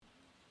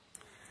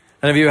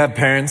Any of you have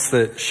parents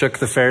that shook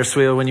the Ferris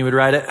wheel when you would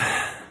ride it?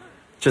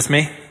 Just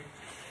me?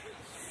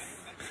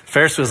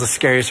 Ferris wheel's the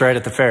scariest ride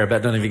at the fair. I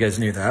bet none of you guys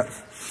knew that.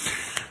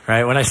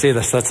 Right? When I see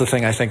this, that's the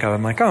thing I think of.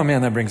 I'm like, oh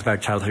man, that brings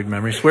back childhood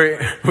memories.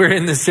 We're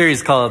in this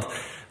series called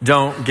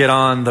Don't Get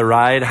on the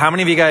Ride. How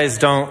many of you guys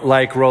don't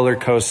like roller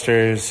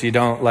coasters? You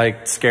don't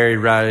like scary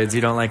rides? You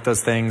don't like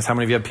those things? How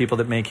many of you have people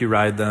that make you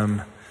ride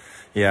them?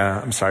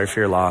 Yeah, I'm sorry for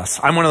your loss.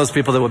 I'm one of those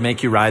people that would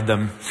make you ride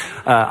them.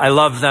 I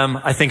love them.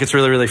 I think it's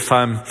really, really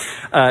fun.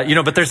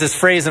 But there's this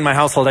phrase in my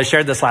household. I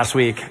shared this last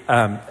week,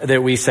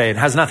 that we say. It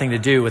has nothing to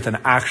do with an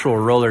actual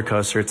roller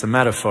coaster. It's a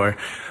metaphor.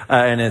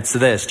 And it's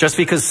this: just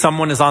because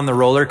someone is on the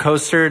roller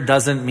coaster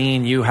doesn't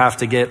mean you have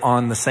to get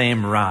on the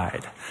same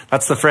ride.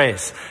 That's the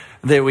phrase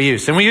that we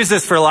use. And we use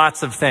this for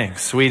lots of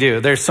things. We do.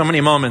 There's so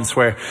many moments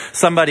where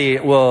somebody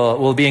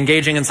will be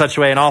engaging in such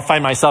a way, and I'll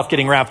find myself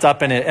getting wrapped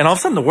up in it. And all of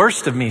a sudden the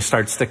worst of me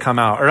starts to come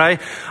out. Or I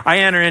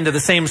enter into the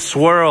same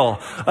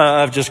swirl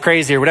of just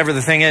crazy or whatever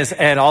the thing is.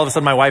 And all of a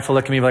sudden my wife will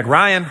look at me like,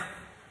 Ryan,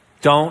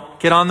 don't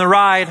get on the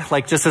ride.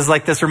 Like, just as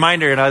like this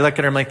reminder. And I look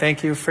at her, I'm like,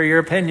 thank you for your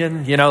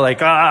opinion.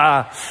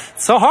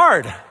 It's so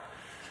hard.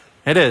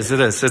 It is.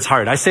 It's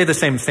hard. I say the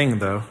same thing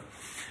though.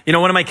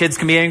 One of my kids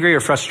can be angry or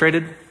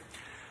frustrated.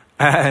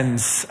 And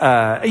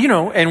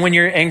when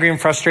you're angry and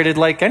frustrated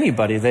like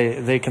anybody,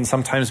 they can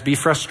sometimes be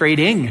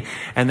frustrating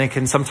and they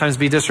can sometimes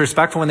be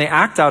disrespectful when they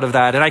act out of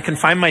that. And I can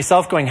find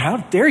myself going, how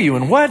dare you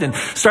and what? And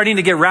starting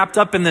to get wrapped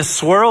up in this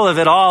swirl of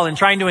it all and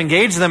trying to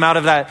engage them out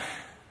of that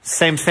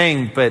same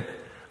thing. But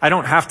I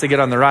don't have to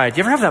get on the ride.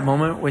 You ever have that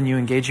moment when you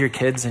engage your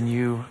kids and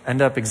you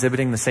end up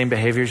exhibiting the same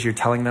behaviors you're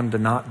telling them to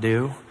not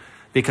do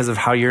because of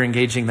how you're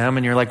engaging them?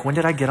 And you're like, when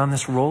did I get on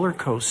this roller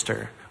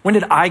coaster? When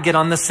did I get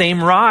on the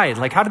same ride?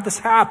 Like, how did this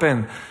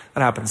happen?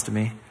 That happens to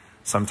me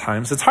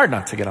sometimes. It's hard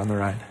not to get on the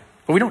ride,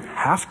 but we don't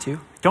have to.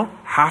 Don't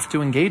have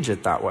to engage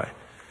it that way.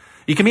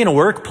 You can be in a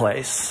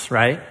workplace,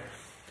 right?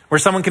 Where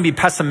someone can be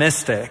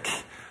pessimistic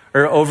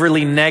or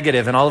overly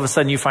negative, and all of a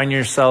sudden you find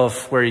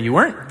yourself where you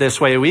weren't this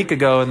way a week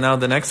ago, and now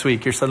the next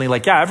week you're suddenly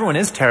like, yeah, everyone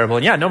is terrible,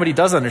 and yeah, nobody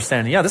does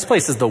understand. And yeah, this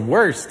place is the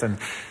worst, and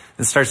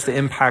it starts to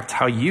impact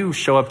how you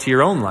show up to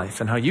your own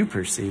life and how you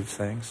perceive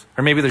things.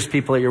 Or maybe there's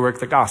people at your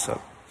work that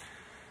gossip,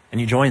 and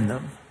you join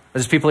them.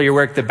 There's people at your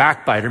work that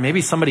backbite, or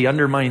maybe somebody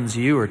undermines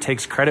you or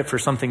takes credit for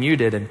something you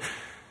did, and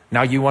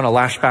now you want to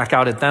lash back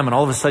out at them, and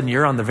all of a sudden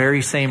you're on the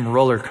very same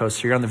roller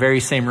coaster. You're on the very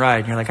same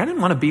ride. And you're like, I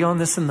didn't want to be on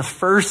this in the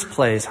first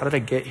place. How did I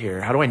get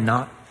here? How do I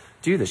not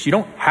do this? You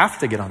don't have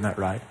to get on that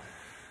ride,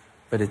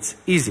 but it's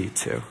easy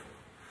to.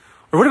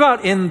 Or what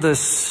about in the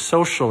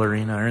social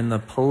arena or in the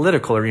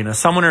political arena?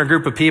 Someone or a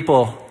group of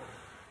people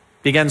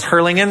begins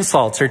hurling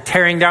insults or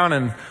tearing down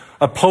an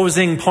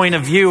opposing point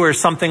of view or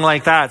something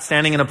like that,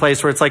 standing in a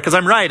place where it's like, because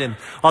I'm right and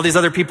all these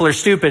other people are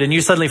stupid, and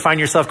you suddenly find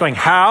yourself going,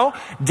 how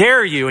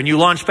dare you? And you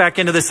launch back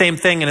into the same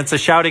thing, and it's a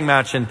shouting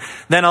match, and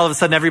then all of a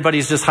sudden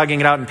everybody's just hugging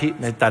it out, and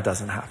that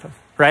doesn't happen,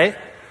 right?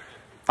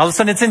 All of a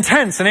sudden it's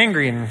intense and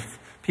angry, and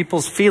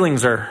people's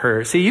feelings are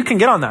hurt. See, you can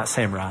get on that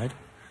same ride.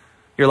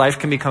 Your life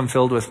can become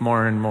filled with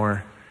more and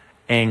more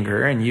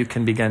anger, and you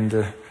can begin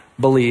to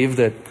believe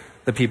that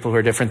the people who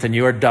are different than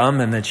you are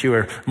dumb, and that you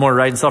are more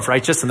right and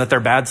self-righteous, and that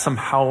they're bad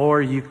somehow.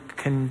 Or you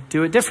can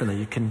do it differently.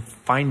 You can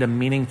find a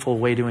meaningful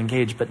way to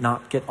engage, but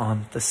not get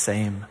on the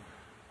same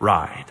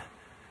ride.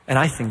 And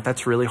I think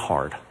that's really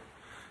hard.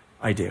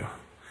 I do.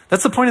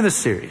 That's the point of this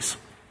series.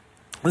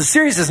 The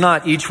series is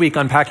not each week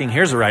unpacking,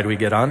 here's a ride we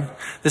get on.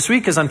 This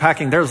week is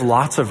unpacking, there's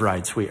lots of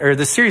rides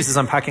this series is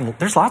unpacking,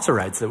 there's lots of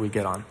rides that we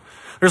get on.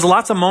 There's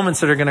lots of moments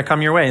that are going to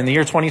come your way. In the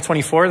year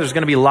 2024, there's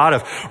going to be a lot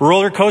of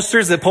roller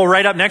coasters that pull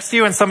right up next to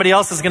you, and somebody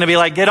else is going to be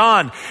like, get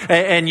on.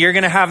 And you're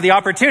going to have the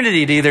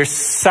opportunity to either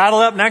saddle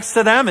up next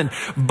to them and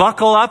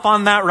buckle up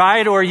on that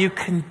ride, or you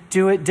can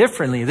do it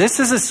differently.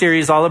 This is a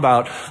series all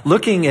about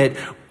looking at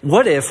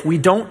what if we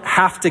don't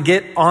have to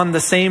get on the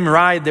same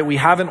ride that we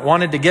haven't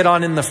wanted to get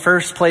on in the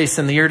first place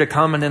in the year to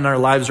come and in our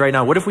lives right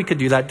now? What if we could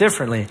do that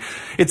differently?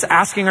 It's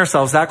asking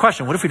ourselves that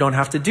question. What if we don't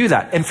have to do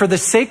that? And for the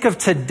sake of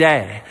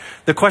today,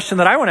 the question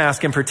that I want to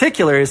ask in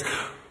particular is,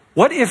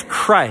 what if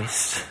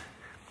Christ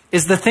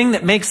is the thing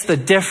that makes the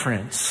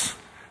difference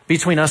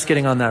between us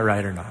getting on that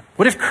ride or not?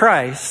 What if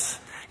Christ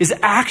is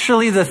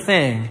actually the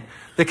thing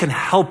that can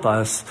help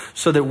us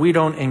so that we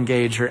don't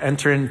engage or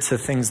enter into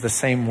things the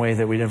same way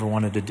that we never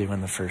wanted to do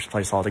in the first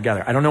place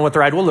altogether? I don't know what the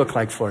ride will look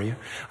like for you.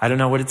 I don't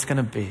know what it's going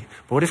to be.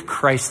 But what if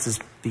Christ is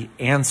the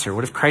answer?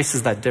 What if Christ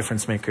is that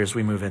difference maker as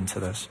we move into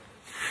this?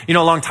 A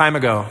long time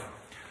ago,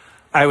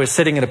 I was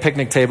sitting at a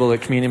picnic table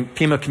at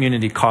Pima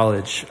Community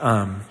College.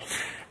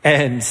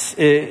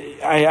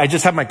 I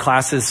just had my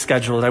classes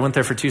scheduled. I went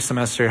there for 2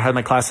 semesters, had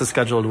my classes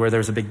scheduled where there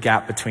was a big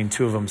gap between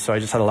 2 of them. So I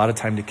just had a lot of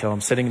time to kill.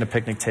 I'm sitting at a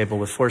picnic table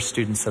with 4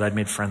 students that I'd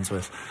made friends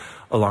with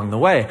along the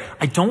way.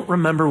 I don't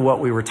remember what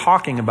we were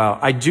talking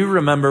about. I do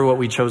remember what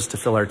we chose to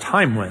fill our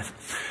time with.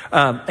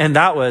 And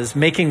that was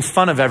making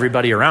fun of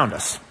everybody around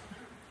us.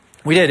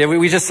 We did.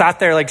 We just sat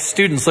there like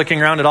students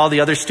looking around at all the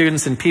other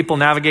students and people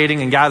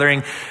navigating and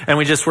gathering. And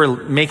we just were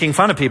making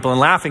fun of people and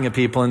laughing at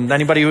people and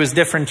anybody who was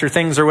different or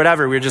things or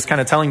whatever. We were just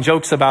kind of telling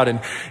jokes about and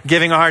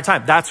giving a hard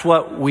time. That's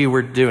what we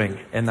were doing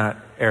in that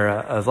era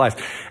of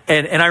life.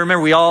 And I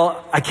remember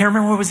I can't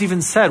remember what was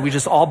even said. We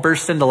just all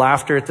burst into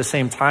laughter at the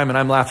same time and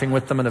I'm laughing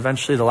with them and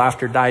eventually the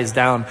laughter dies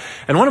down.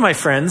 And one of my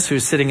friends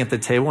who's sitting at the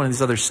table, one of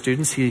these other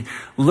students, he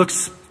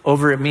looks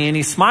over at me and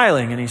he's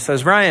smiling and he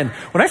says, Ryan,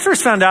 when I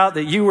first found out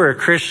that you were a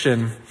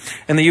Christian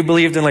and that you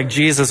believed in like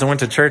Jesus and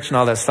went to church and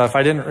all that stuff,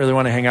 I didn't really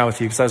want to hang out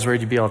with you because I was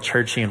worried you'd be all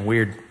churchy and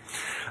weird.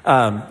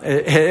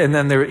 And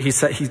then he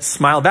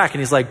smiled back and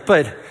he's like,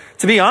 but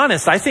to be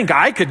honest, I think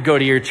I could go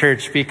to your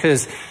church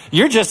because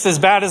you're just as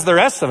bad as the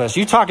rest of us.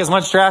 You talk as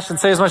much trash and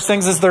say as much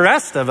things as the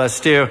rest of us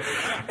do.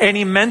 And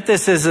he meant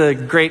this as a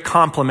great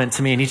compliment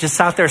to me. And he just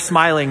sat there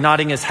smiling,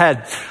 nodding his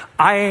head.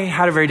 I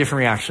had a very different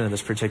reaction to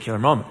this particular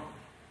moment.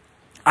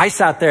 I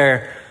sat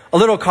there a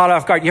little caught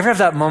off guard. You ever have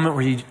that moment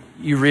where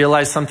you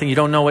realize something, you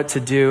don't know what to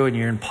do and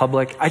you're in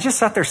public? I just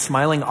sat there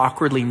smiling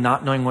awkwardly,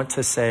 not knowing what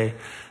to say,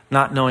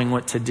 not knowing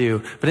what to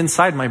do. But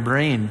inside my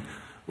brain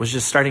was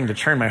just starting to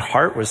churn. My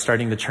heart was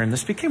starting to churn.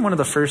 This became one of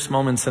the first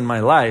moments in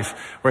my life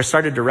where I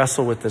started to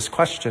wrestle with this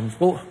question.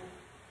 Well,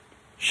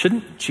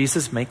 shouldn't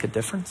Jesus make a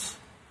difference?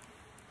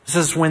 This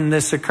is when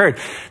this occurred.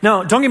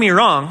 Now, don't get me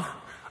wrong.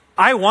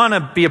 I want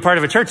to be a part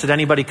of a church that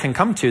anybody can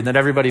come to, that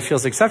everybody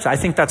feels accepted. I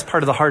think that's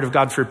part of the heart of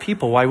God for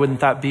people. Why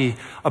wouldn't that be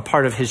a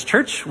part of his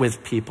church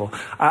with people?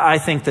 I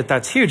think that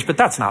that's huge, but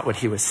that's not what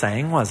he was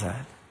saying, was it?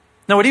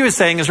 No, what he was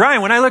saying is,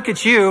 Ryan, when I look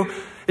at you,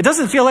 it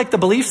doesn't feel like the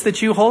beliefs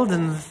that you hold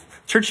and the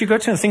church you go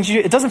to and things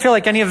it doesn't feel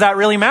like any of that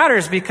really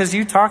matters because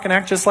you talk and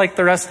act just like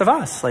the rest of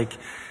us. Like,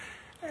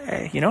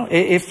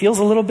 it feels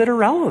a little bit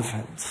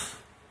irrelevant.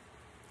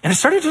 And I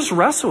started to just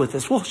wrestle with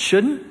this. Well,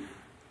 shouldn't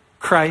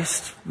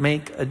Christ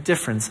make a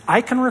difference?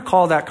 I can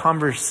recall that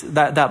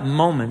that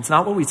moment,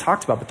 not what we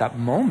talked about, but that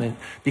moment,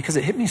 because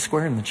it hit me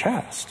square in the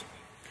chest.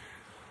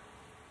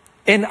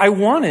 And I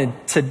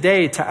wanted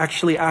today to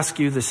actually ask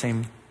you the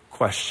same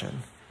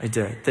question I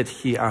did, that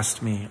he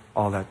asked me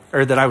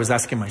that I was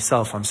asking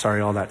myself,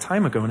 all that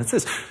time ago. And it's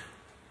this: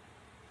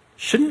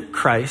 shouldn't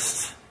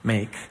Christ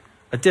make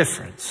a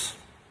difference?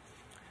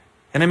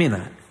 And I mean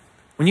that.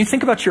 When you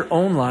think about your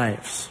own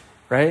lives,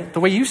 right?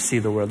 The way you see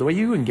the world, the way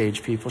you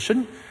engage people,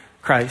 shouldn't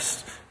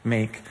Christ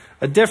make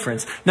a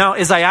difference? Now,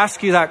 as I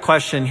ask you that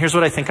question, here's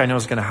what I think I know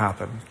is going to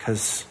happen,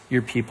 because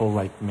you're people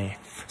like me.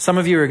 Some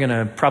of you are going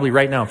to probably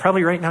right now,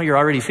 you're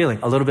already feeling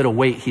a little bit of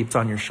weight heaped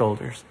on your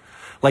shoulders.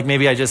 Like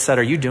maybe I just said,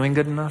 are you doing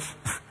good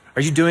enough?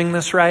 Are you doing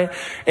this right?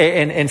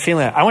 And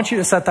feeling that. I want you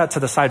to set that to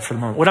the side for the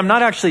moment. What I'm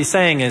not actually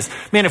saying is,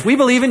 man, if we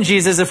believe in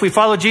Jesus, if we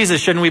follow Jesus,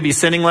 shouldn't we be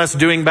sinning less,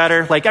 doing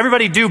better? Like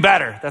everybody do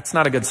better. That's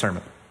not a good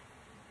sermon.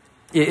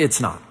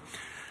 It's not.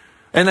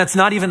 And that's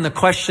not even the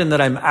question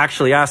that I'm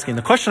actually asking.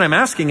 The question I'm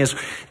asking is,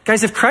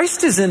 guys, if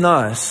Christ is in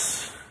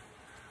us,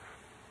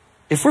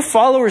 if we're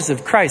followers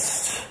of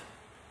Christ,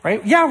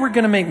 right? Yeah, we're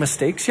going to make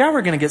mistakes. Yeah,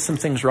 we're going to get some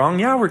things wrong.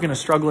 Yeah, we're going to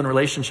struggle in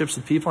relationships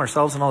with people,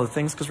 ourselves, and all the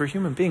things because we're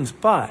human beings.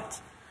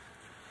 But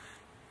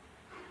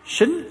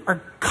shouldn't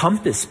our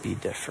compass be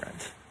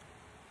different,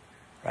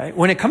 right?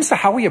 When it comes to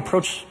how we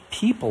approach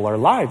people, our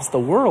lives, the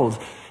world,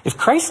 if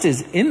Christ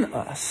is in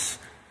us,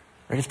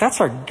 right? If that's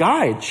our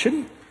guide,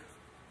 shouldn't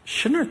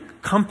our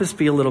compass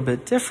be a little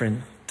bit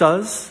different?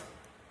 Does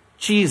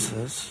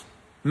Jesus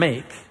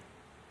make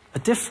a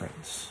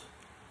difference?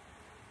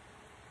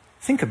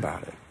 Think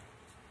about it.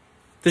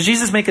 Does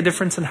Jesus make a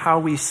difference in how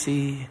we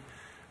see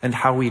and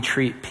how we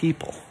treat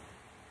people?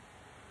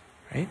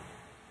 Right?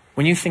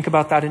 When you think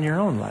about that in your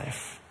own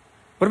life,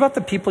 what about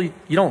the people you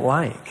don't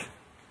like?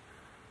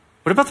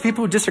 What about the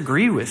people who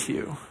disagree with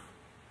you?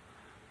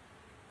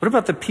 What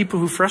about the people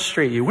who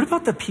frustrate you? What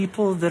about the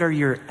people that are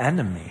your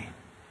enemy?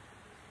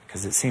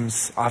 Because it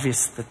seems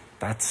obvious that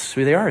that's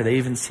who they are. They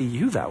even see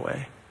you that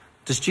way.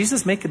 Does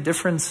Jesus make a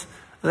difference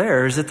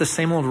there? Or is it the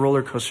same old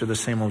roller coaster, the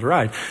same old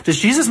ride? Does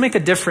Jesus make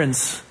a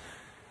difference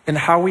in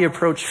how we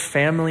approach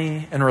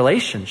family and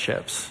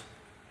relationships?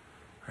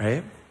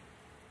 Right?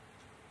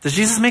 Does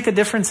Jesus make a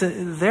difference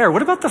there?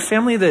 What about the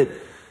family that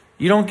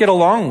you don't get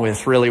along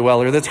with really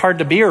well or that's hard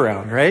to be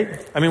around,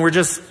 right? I mean, we're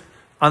just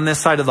on this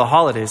side of the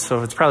holidays,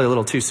 so it's probably a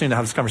little too soon to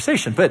have this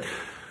conversation. But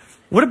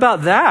what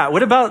about that?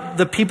 What about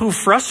the people who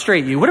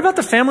frustrate you? What about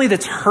the family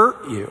that's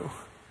hurt you?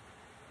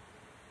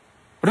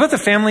 What about the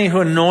family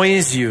who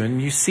annoys you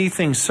and you see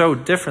things so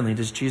differently?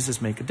 Does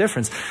Jesus make a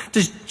difference?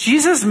 Does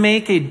Jesus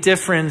make a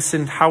difference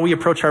in how we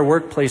approach our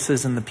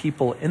workplaces and the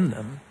people in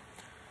them?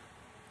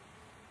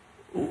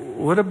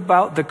 What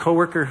about the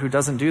coworker who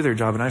doesn't do their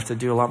job and I have to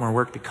do a lot more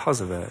work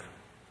because of it?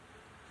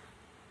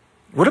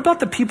 What about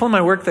the people in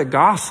my work that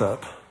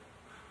gossip?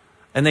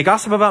 And they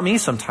gossip about me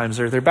sometimes,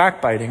 or they're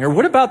backbiting. Or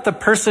what about the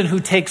person who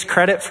takes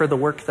credit for the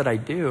work that I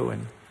do?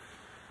 And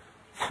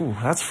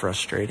that's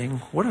frustrating.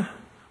 What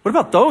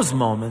about those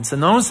moments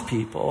and those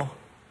people?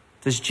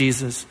 Does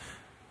Jesus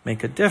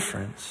make a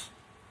difference?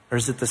 Or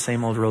is it the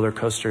same old roller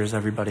coaster as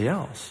everybody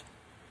else?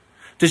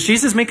 Does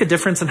Jesus make a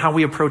difference in how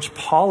we approach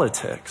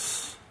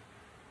politics?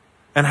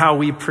 and how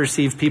we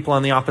perceive people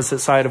on the opposite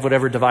side of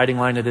whatever dividing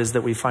line it is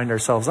that we find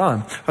ourselves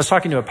on. I was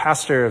talking to a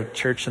pastor of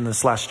church in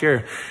this last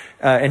year,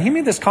 and he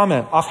made this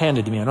comment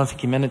offhanded to me. I don't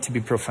think he meant it to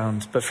be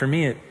profound, but for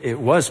me, it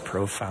was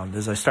profound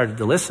as I started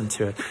to listen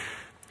to it.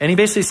 And he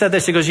basically said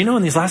this. He goes,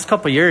 in these last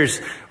couple of years,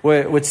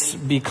 what's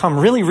become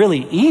really,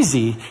 really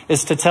easy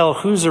is to tell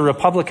who's a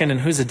Republican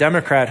and who's a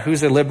Democrat,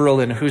 who's a liberal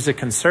and who's a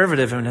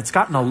conservative. And it's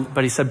gotten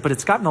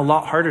a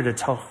lot harder to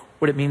tell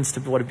what it means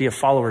to be a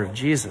follower of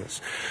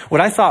Jesus.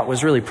 What I thought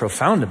was really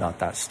profound about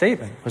that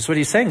statement was what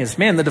he's saying is,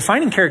 man, the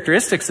defining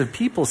characteristics of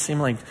people seem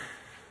like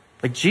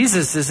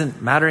Jesus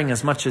isn't mattering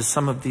as much as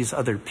some of these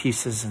other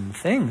pieces and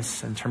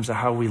things in terms of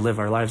how we live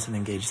our lives and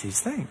engage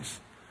these things.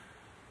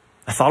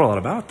 I thought a lot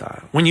about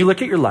that. When you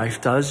look at your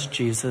life, does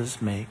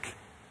Jesus make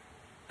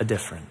a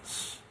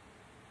difference?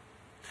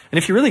 And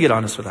if you really get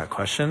honest with that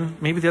question,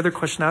 maybe the other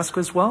question to ask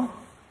was, well,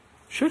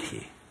 should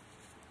he?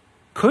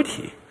 Could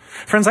he?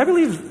 Friends, I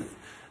believe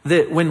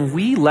that when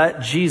we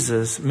let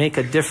Jesus make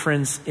a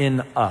difference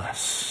in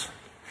us,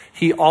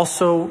 he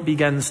also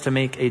begins to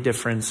make a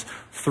difference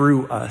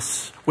through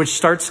us, which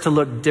starts to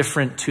look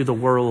different to the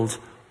world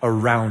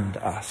around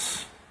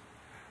us.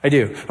 I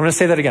do. I'm going to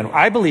say that again.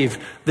 I believe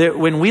that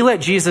when we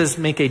let Jesus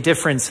make a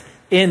difference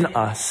in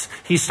us,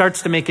 he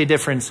starts to make a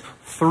difference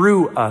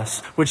through us,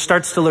 which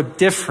starts to look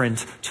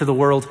different to the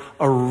world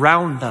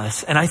around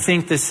us. And I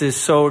think this is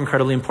so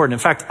incredibly important. In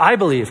fact, I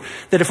believe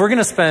that if we're going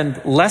to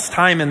spend less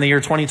time in the year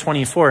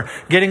 2024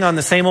 getting on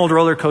the same old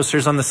roller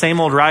coasters, on the same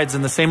old rides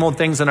and the same old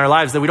things in our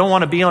lives that we don't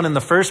want to be on in the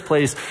first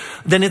place,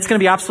 then it's going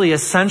to be absolutely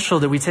essential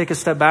that we take a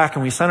step back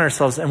and we center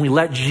ourselves and we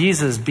let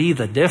Jesus be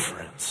the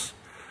difference.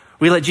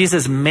 We let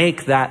Jesus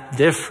make that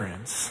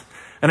difference.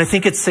 And I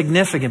think it's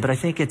significant, but I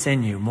think it's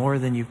in you more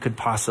than you could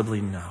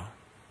possibly know.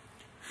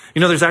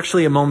 There's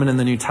actually a moment in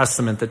the New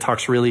Testament that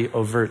talks really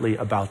overtly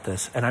about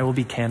this. And I will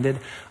be candid,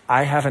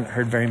 I haven't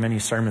heard very many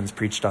sermons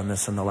preached on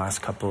this in the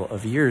last couple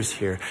of years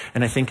here.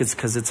 And I think it's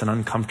because it's an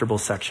uncomfortable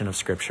section of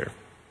Scripture.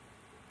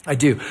 I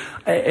do.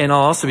 And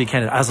I'll also be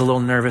candid, I was a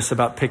little nervous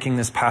about picking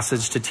this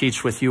passage to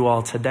teach with you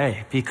all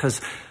today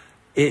because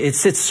it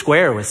sits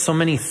square with so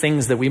many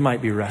things that we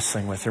might be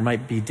wrestling with or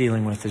might be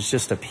dealing with as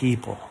just a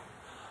people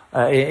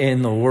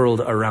in the world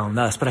around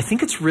us. But I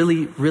think it's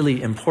really,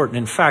 really important.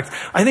 In fact,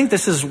 I think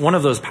this is one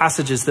of those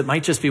passages that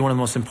might just be one of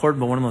the most important,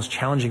 but one of the most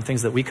challenging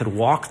things that we could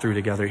walk through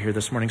together here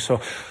this morning.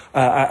 So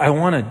I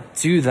want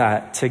to do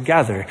that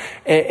together.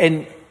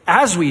 And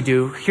as we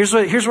do, here's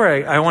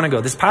where I want to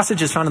go. This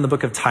passage is found in the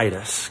book of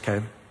Titus,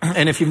 okay?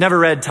 And if you've never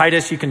read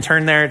Titus, you can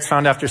turn there. It's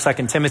found after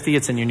 2 Timothy.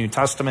 It's in your New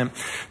Testament.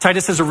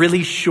 Titus is a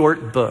really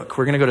short book.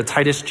 We're going to go to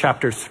Titus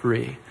chapter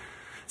 3.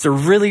 It's a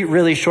really,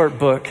 really short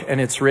book, and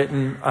it's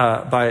written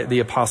by the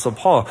Apostle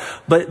Paul.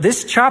 But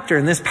this chapter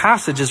and this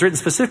passage is written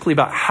specifically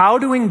about how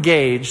to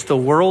engage the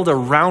world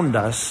around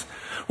us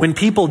when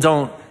people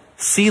don't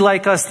see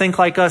like us, think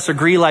like us,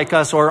 agree like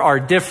us, or are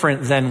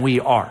different than we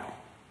are.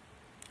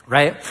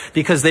 Right?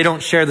 Because they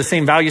don't share the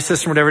same value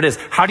system, whatever it is.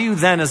 How do you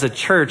then, as a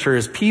church or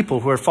as people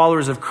who are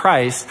followers of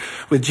Christ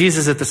with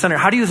Jesus at the center,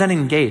 how do you then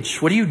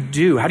engage? What do you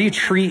do? How do you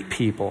treat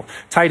people?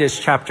 Titus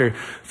chapter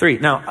 3.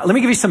 Now, let me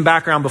give you some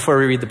background before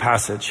we read the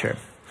passage here.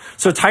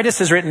 So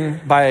Titus is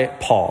written by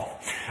Paul.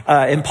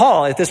 And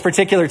Paul, at this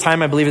particular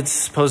time, I believe it's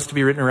supposed to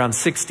be written around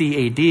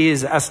 60 AD,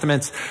 his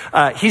estimates.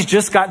 He's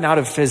just gotten out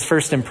of his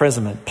first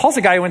imprisonment. Paul's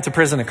a guy who went to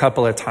prison a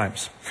couple of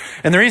times.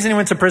 And the reason he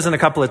went to prison a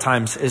couple of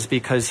times is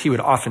because he would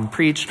often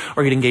preach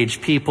or he'd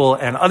engage people,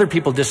 and other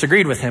people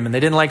disagreed with him. And they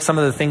didn't like some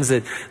of the things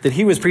that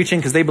he was preaching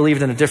because they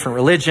believed in a different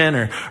religion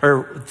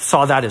or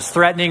saw that as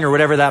threatening or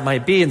whatever that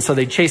might be. And so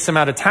they'd chase him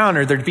out of town,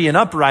 or there'd be an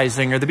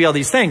uprising, or there'd be all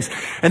these things.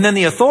 And then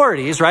the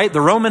authorities, right,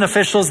 the Roman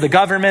officials, the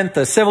government,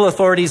 the civil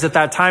authorities at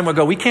that time would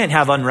go, we can't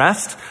have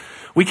unrest.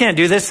 We can't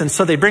do this. And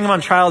so they'd bring him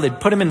on trial, they'd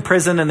put him in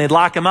prison, and they'd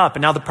lock him up.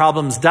 And now the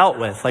problem's dealt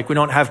with. Like, we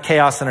don't have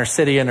chaos in our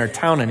city and our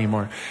town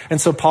anymore.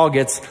 And so Paul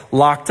gets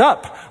locked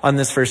up on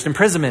this first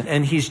imprisonment,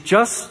 and he's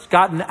just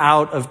gotten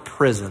out of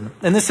prison.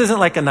 And this isn't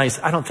like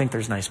I don't think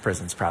there's nice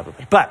prisons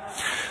probably, but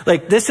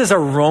like, this is a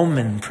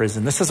Roman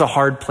prison. This is a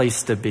hard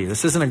place to be.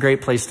 This isn't a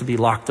great place to be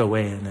locked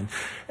away in.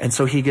 And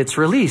so he gets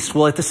released.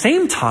 Well, at the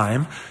same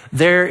time,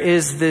 there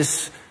is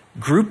this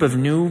group of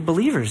new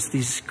believers,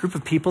 these group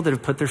of people that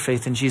have put their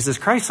faith in Jesus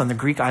Christ on the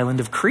Greek island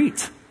of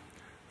Crete,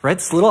 right?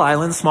 This little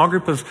island, small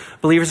group of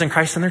believers in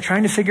Christ, and they're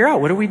trying to figure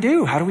out, what do we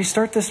do? How do we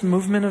start this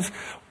movement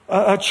of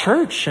a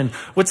church? And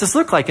what's this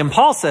look like? And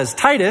Paul says,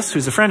 Titus,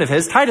 who's a friend of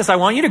his, Titus, I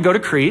want you to go to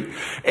Crete,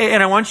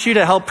 and I want you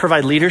to help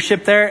provide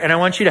leadership there, and I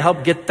want you to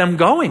help get them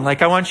going.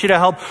 Like, I want you to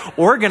help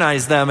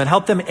organize them and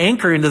help them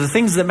anchor into the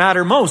things that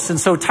matter most.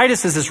 And so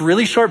Titus is this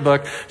really short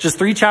book, just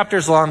 3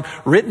 chapters long,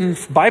 written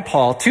by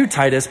Paul to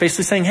Titus,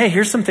 basically saying, hey,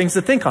 here's some things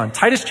to think on.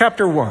 Titus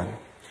chapter 1.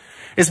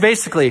 Is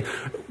basically,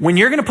 when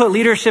you're going to put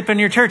leadership in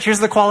your church, here's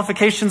the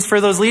qualifications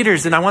for those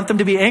leaders. And I want them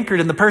to be anchored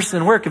in the person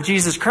and work of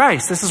Jesus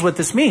Christ. This is what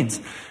this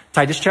means.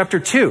 Titus chapter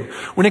 2,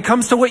 when it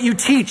comes to what you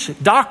teach,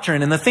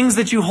 doctrine, and the things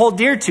that you hold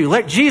dear to,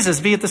 let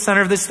Jesus be at the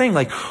center of this thing.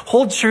 Like,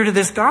 hold true to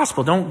this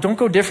gospel. Don't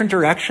go different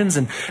directions,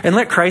 and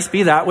let Christ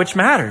be that which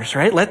matters,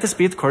 right? Let this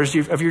be at the core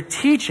of your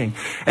teaching.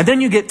 And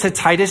then you get to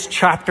Titus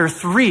chapter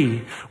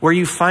 3, where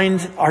we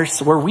find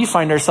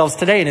ourselves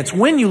today. And it's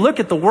when you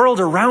look at the world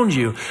around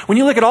you, when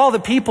you look at all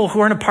the people who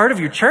aren't a part of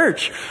your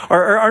church,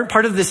 or aren't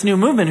part of this new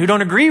movement, who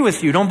don't agree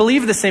with you, don't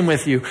believe the same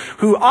with you,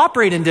 who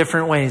operate in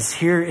different ways,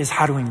 here is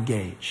how to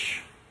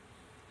engage.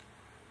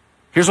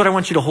 Here's what I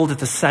want you to hold at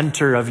the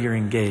center of your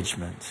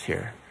engagement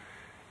here,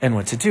 and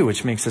what to do,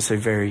 which makes this a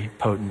very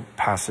potent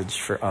passage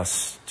for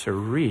us to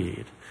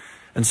read.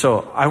 And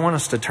so I want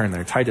us to turn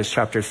there. Titus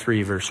chapter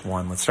 3, verse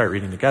 1. Let's start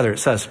reading together. It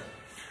says,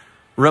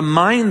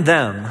 remind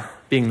them,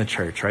 being the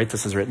church, right?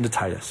 This is written to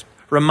Titus.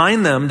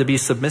 Remind them to be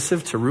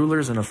submissive to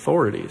rulers and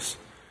authorities,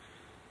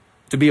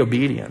 to be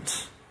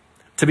obedient,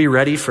 to be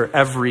ready for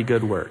every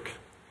good work,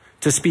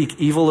 to speak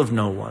evil of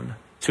no one,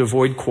 to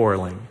avoid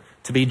quarreling,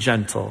 to be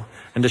gentle,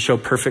 and to show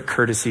perfect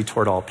courtesy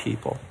toward all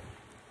people.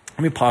 Let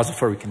me pause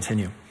before we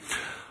continue.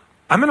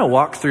 I'm going to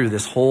walk through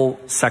this whole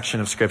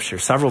section of scripture,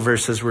 several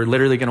verses. We're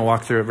literally going to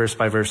walk through it verse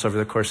by verse over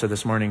the course of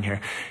this morning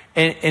here.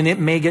 And it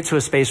may get to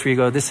a space where you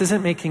go, this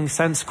isn't making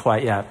sense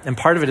quite yet. And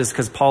part of it is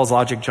because Paul's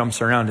logic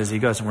jumps around as he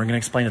goes, and we're going to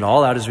explain it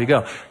all out as we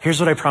go. Here's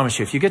what I promise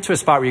you. If you get to a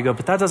spot where you go,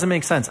 but that doesn't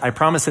make sense, I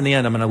promise in the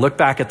end, I'm going to look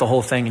back at the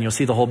whole thing and you'll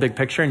see the whole big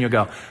picture and you'll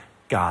go,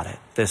 got it.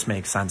 This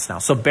makes sense now.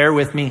 So bear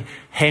with me,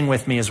 hang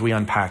with me as we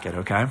unpack it,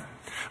 okay?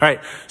 All right,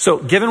 so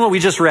given what we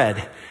just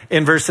read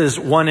in verses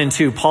 1 and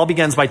 2, Paul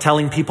begins by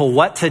telling people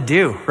what to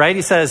do, right?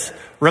 He says,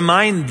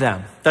 remind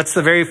them. That's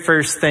the very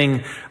first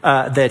thing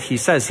that he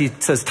says. He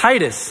says,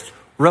 Titus,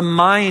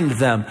 remind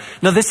them.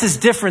 Now, this is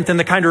different than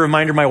the kind of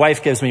reminder my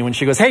wife gives me when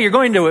she goes, hey, you're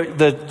going to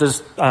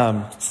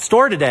the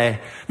store today.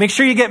 Make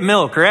sure you get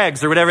milk or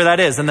eggs or whatever that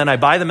is. And then I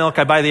buy the milk,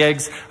 I buy the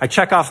eggs, I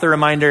check off the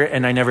reminder,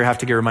 and I never have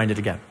to get reminded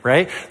again,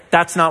 right?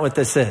 That's not what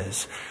this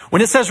is.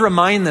 When it says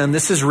remind them,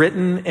 this is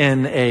written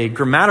in a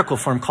grammatical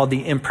form called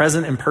the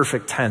present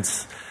imperfect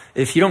tense.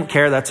 If you don't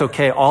care, that's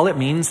okay. All it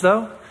means,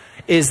 though,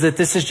 is that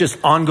this is just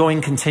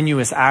ongoing,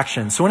 continuous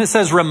action. So when it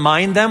says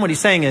remind them, what he's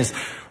saying is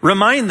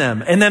remind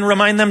them, and then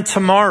remind them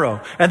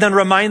tomorrow, and then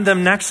remind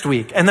them next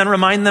week, and then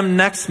remind them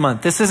next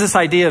month. This is this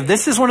idea of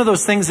this is one of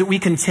those things that we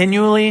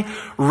continually,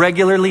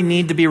 regularly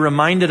need to be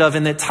reminded of.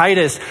 And that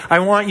Titus, I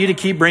want you to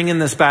keep bringing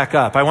this back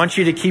up. I want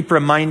you to keep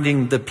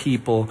reminding the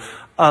people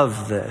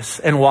of this.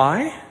 And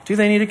why do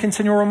they need a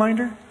continual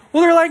reminder?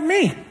 Well, they're like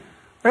me.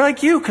 They're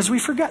like you, because we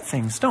forget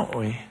things, don't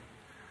we?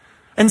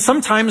 And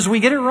sometimes we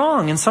get it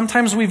wrong, and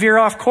sometimes we veer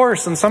off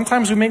course, and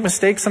sometimes we make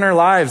mistakes in our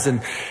lives,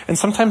 and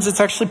sometimes it's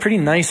actually pretty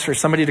nice for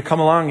somebody to come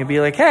along and be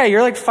like, hey,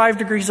 you're like 5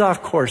 degrees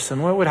off course,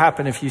 and what would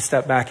happen if you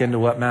step back into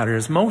what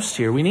matters most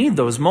here? We need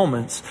those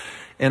moments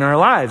in our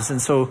lives.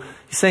 And so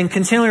he's saying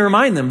continually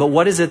remind them, but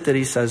what is it that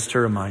he says to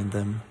remind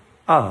them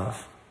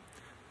of?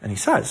 And he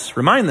says,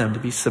 remind them to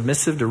be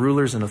submissive to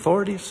rulers and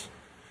authorities,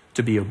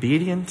 to be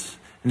obedient,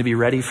 and to be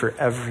ready for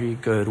every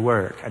good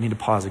work. I need to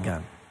pause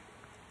again.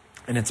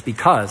 And it's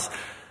because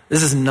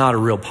this is not a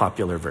real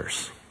popular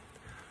verse.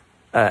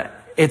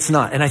 It's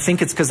not. And I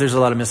think it's because there's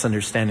a lot of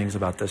misunderstandings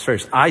about this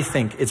verse. I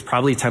think it's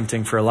probably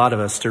tempting for a lot of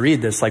us to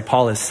read this like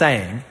Paul is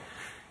saying,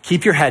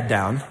 keep your head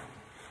down.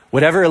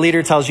 Whatever a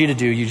leader tells you to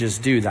do, you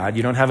just do that.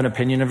 You don't have an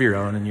opinion of your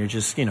own, and you're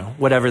just,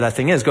 whatever that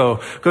thing is,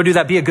 go do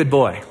that. Be a good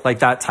boy, like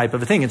that type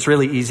of a thing. It's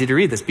really easy to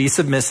read this. Be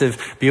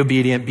submissive, be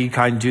obedient, be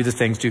kind, do the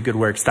things, do good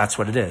works. That's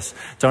what it is.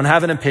 Don't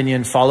have an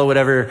opinion. Follow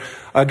whatever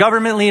a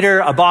government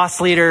leader, a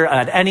boss leader,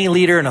 any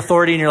leader, an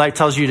authority in your life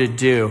tells you to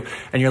do.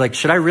 And you're like,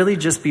 should I really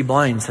just be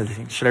blind to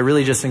things? Should I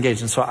really just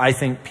engage? And so I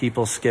think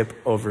people skip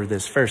over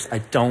this verse. I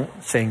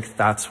don't think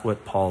that's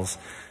what Paul's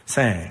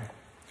saying.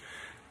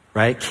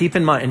 Right? Keep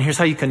in mind, and here's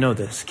how you can know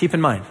this. Keep in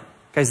mind,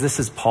 guys, this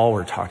is Paul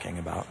we're talking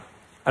about.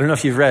 I don't know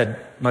if you've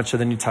read much of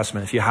the New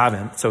Testament. If you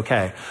haven't, it's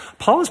okay.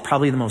 Paul is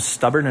probably the most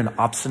stubborn and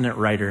obstinate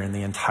writer in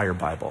the entire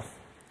Bible.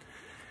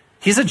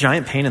 He's a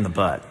giant pain in the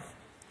butt.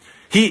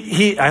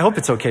 I hope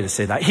it's okay to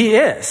say that. He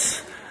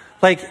is.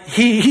 Like,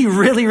 he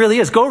really, really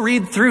is. Go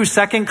read through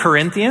 2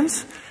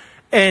 Corinthians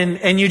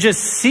and you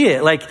just see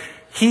it. Like,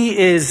 he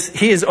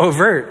is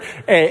overt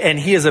and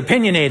he is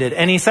opinionated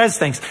and he says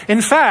things.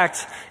 In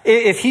fact,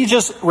 if he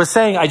just was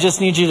saying, I just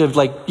need you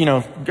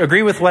to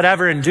agree with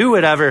whatever and do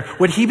whatever,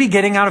 would he be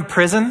getting out of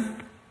prison?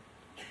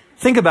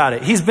 Think about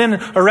it. He's been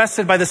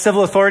arrested by the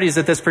civil authorities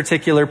at this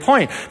particular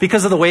point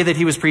because of the way that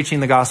he was preaching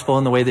the gospel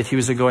and the way that he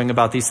was going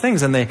about these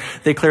things. And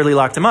they clearly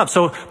locked him up.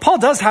 So Paul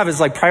does have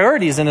his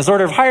priorities and his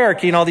order of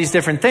hierarchy and all these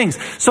different things.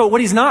 So what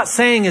he's not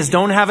saying is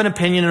don't have an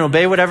opinion and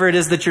obey whatever it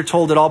is that you're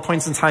told at all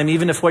points in time,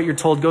 even if what you're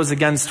told goes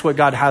against what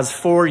God has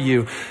for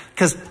you.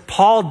 Because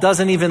Paul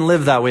doesn't even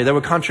live that way. That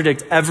would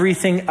contradict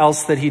everything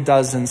else that he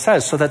does and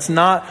says. So that's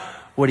not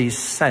what he's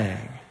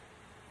saying.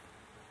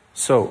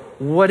 So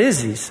what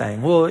is he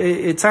saying? Well,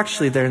 it's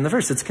actually there in the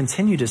verse. It's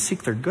continue to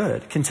seek their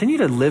good. Continue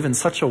to live in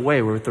such a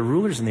way where with the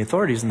rulers and the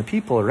authorities and the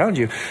people around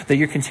you, that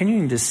you're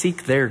continuing to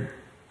seek their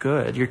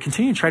good. You're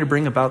continuing to try to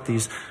bring about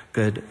these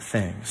good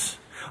things.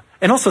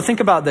 And also think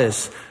about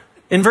this.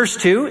 In verse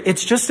 2,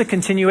 it's just a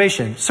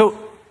continuation. So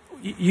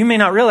you may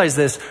not realize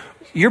this.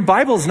 Your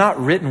Bible's not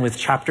written with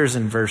chapters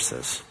and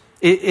verses.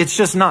 It's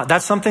just not.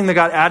 That's something that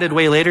got added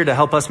way later to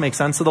help us make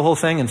sense of the whole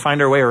thing and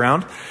find our way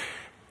around.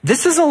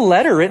 This is a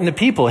letter written to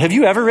people. Have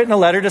you ever written a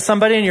letter to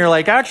somebody and you're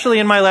like, actually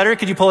in my letter,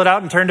 could you pull it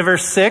out and turn to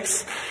verse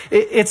 6?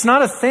 It's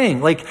not a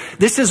thing. Like,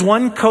 this is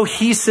one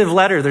cohesive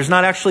letter. There's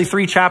not actually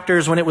 3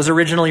 chapters when it was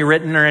originally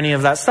written or any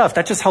of that stuff.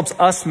 That just helps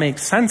us make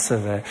sense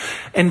of it.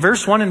 In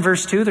verse 1 and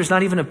verse 2, there's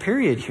not even a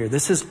period here.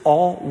 This is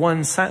all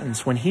one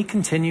sentence. When he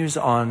continues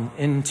on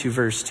into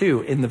verse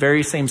 2, in the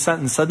very same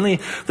sentence,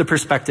 suddenly the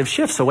perspective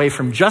shifts away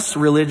from just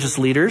religious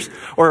leaders,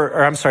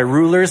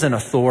 rulers and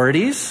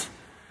authorities,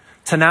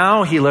 to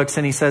now he looks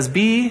and he says,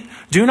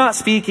 do not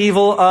speak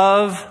evil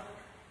of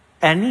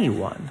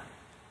anyone.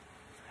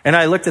 And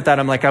I looked at that.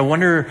 I'm like, I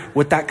wonder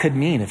what that could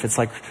mean if it's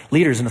like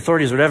leaders and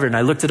authorities or whatever. And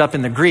I looked it up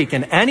in the Greek,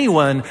 and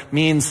anyone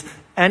means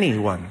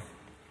anyone.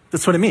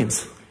 That's what it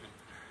means.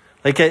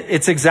 Like,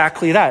 it's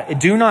exactly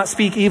that. Do not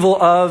speak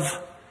evil of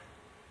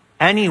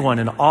anyone.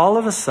 And all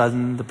of a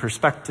sudden, the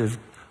perspective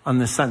on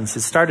this sentence,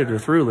 it started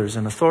with rulers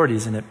and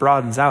authorities, and it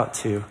broadens out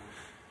to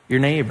your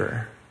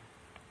neighbor,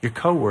 your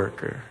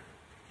coworker,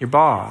 your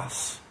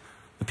boss,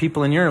 the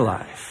people in your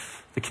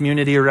life, the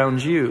community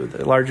around you,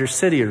 the larger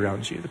city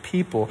around you, the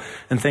people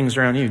and things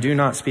around you. Do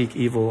not speak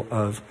evil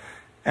of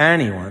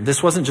anyone.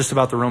 This wasn't just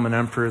about the Roman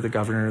emperor, the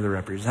governor, the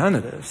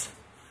representatives.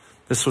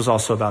 This was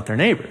also about their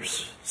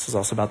neighbors. This was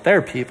also about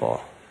their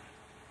people.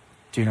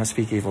 Do not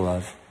speak evil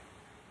of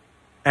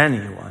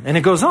anyone. And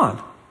it goes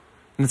on.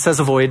 And it says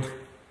avoid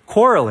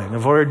quarreling,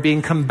 avoid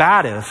being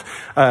combative,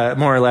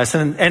 more or less.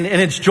 And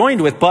it's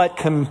joined with, but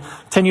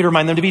continue to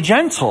remind them to be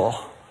gentle.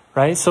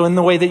 Right? So in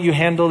the way that you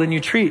handle and you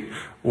treat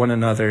one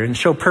another, and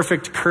show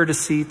perfect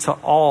courtesy to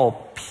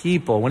all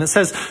people. When it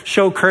says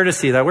show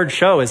courtesy, that word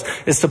show is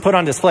to put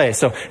on display.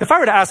 So if I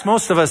were to ask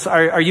most of us,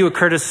 are you a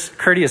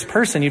courteous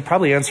person? You'd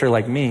probably answer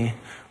like me,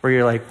 where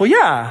you're like, well,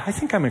 yeah, I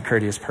think I'm a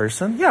courteous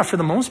person. Yeah, for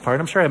the most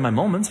part. I'm sure I have my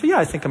moments, but yeah,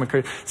 I think I'm a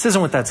courteous. This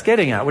isn't what that's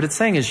getting at. What it's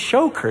saying is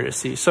show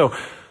courtesy. So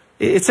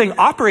it's saying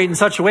operate in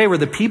such a way where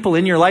the people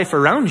in your life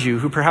around you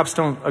who perhaps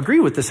don't agree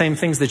with the same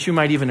things that you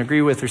might even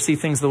agree with or see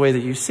things the way that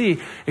you see,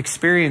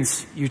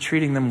 experience you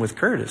treating them with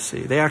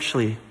courtesy. They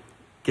actually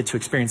get to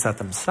experience that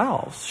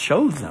themselves.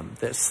 Show them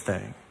this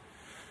thing,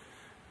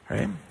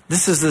 right?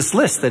 This is this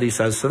list that he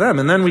says to them.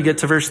 And then we get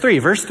to verse 3.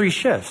 Verse 3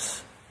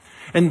 shifts.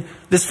 And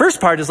this first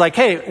part is like,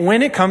 hey,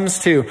 when it comes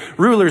to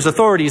rulers,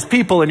 authorities,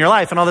 people in your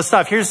life and all this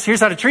stuff, here's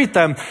how to treat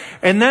them.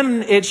 And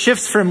then it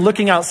shifts from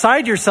looking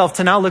outside yourself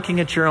to now looking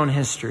at your own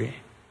history,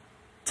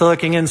 to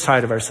looking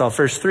inside of ourselves.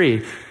 Verse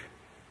 3,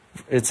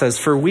 it says,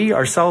 for we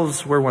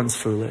ourselves were once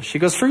foolish. He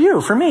goes, for you,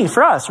 for me,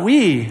 for us,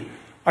 we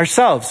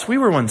ourselves, we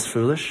were once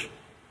foolish,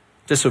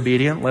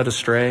 disobedient, led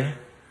astray,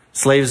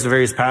 slaves to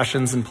various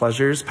passions and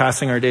pleasures,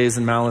 passing our days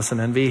in malice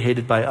and envy,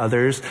 hated by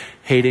others,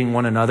 hating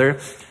one another.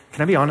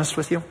 Can I be honest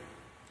with you?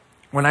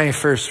 When I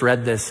first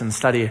read this in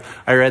study,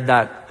 I read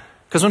that,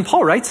 because when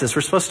Paul writes this,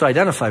 we're supposed to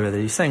identify with it.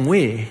 He's saying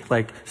we,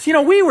 like,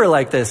 we were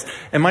like this.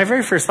 And my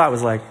very first thought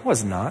was like,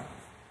 was not.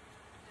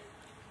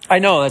 I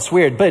know that's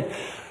weird, but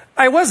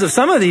I was of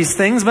some of these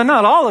things, but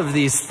not all of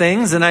these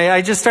things. And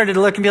I just started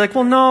to look and be like,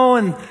 well, no.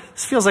 And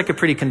this feels like a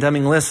pretty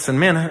condemning list. And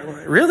man,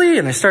 really?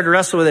 And I started to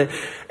wrestle with it.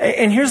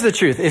 And here's the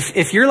truth.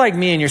 If you're like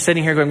me and you're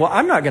sitting here going, well,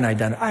 I'm not going to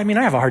identify. I mean,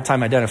 I have a hard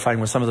time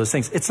identifying with some of those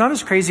things. It's not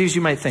as crazy as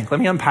you might think.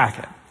 Let me unpack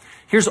it.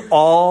 Here's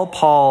all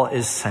Paul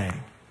is saying.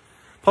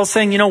 Paul's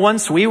saying,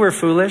 once we were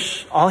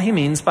foolish, all he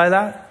means by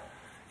that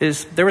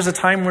is there was a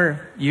time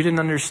where you didn't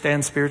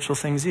understand spiritual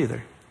things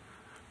either.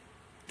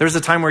 There was a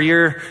time where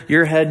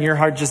your head and your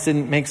heart just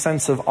didn't make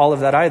sense of all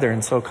of that either.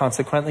 And so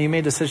consequently, you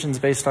made decisions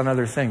based on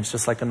other things,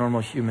 just like a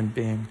normal human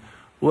being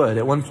would.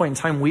 At one point in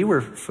time, we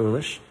were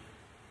foolish.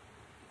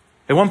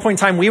 At one point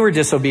in time, we were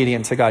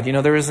disobedient to God.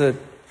 There was a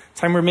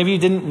time where maybe you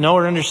didn't know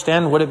or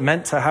understand what it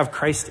meant to have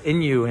Christ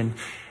in you and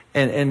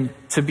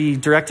to be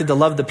directed to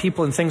love the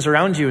people and things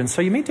around you. And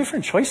so you made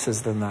different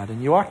choices than that.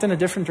 And you walked in a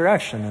different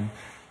direction. And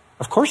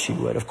of course you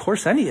would. Of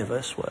course any of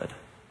us would.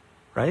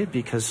 Right?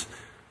 Because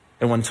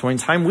at one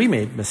point in time, we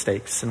made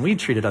mistakes and we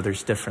treated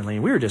others differently.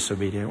 We were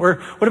disobedient. Or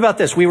what about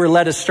this? We were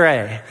led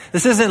astray.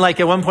 This isn't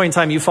like at one point in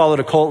time you followed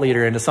a cult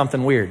leader into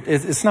something weird.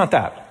 It's not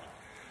that.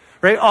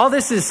 Right? All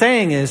this is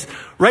saying is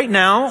right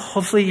now,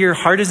 hopefully your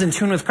heart is in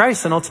tune with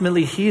Christ, and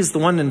ultimately he is the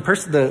one in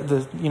person,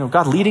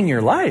 God leading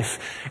your life,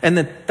 and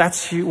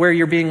that's where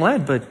you're being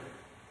led. But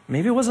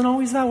maybe it wasn't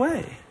always that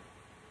way.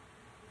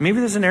 Maybe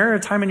there's an era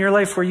of time in your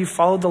life where you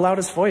followed the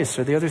loudest voice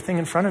or the other thing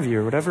in front of you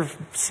or whatever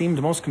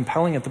seemed most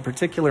compelling at the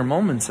particular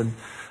moments. And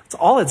that's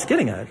all it's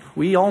getting at.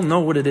 We all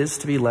know what it is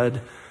to be led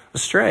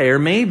astray. Or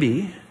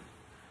maybe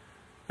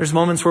there's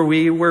moments where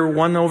we were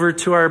won over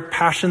to our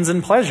passions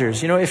and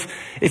pleasures.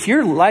 If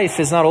your life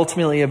is not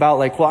ultimately about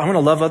I want to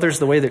love others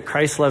the way that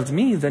Christ loved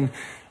me, then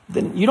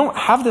you don't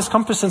have this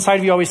compass inside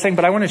of you always saying,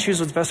 but I want to choose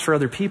what's best for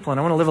other people and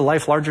I want to live a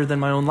life larger than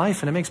my own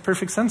life. And it makes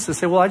perfect sense to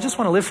say, well, I just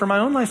want to live for my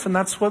own life, and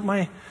that's what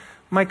my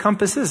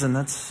compass is, and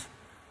that's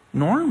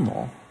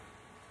normal.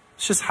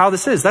 It's just how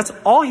this is. That's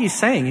all he's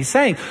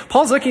saying.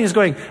 Paul's looking, he's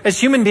going, as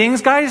human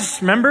beings,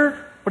 guys, remember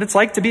what it's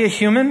like to be a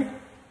human?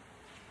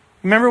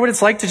 Remember what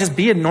it's like to just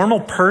be a normal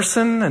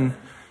person? And do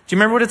you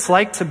remember what it's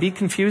like to be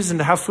confused and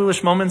to have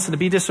foolish moments and to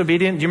be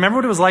disobedient? Do you remember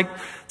what it was like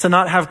to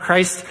not have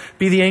Christ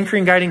be the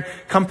anchoring, guiding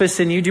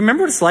compass in you? Do you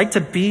remember what it's like to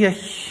be a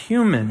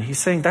human? He's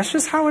saying that's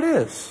just how it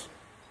is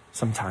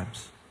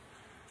sometimes.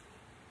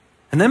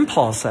 And then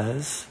Paul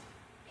says,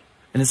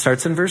 and it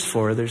starts in verse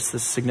 4, there's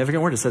this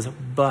significant word. It says,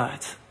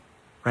 but,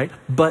 right?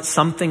 But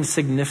something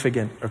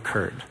significant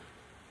occurred.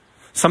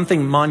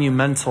 Something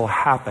monumental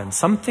happened.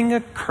 Something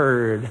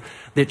occurred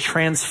that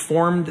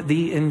transformed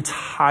the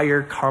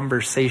entire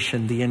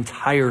conversation, the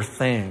entire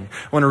thing.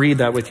 I want to read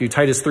that with you.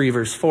 Titus 3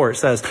 verse 4, it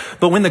says,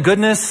 but when the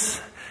goodness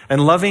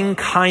and loving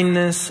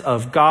kindness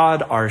of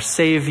God, our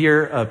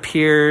Savior,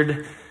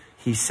 appeared,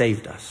 he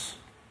saved us.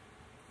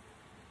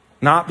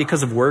 Not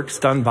because of works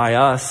done by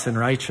us in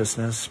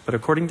righteousness, but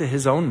according to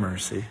his own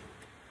mercy,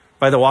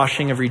 by the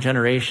washing of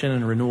regeneration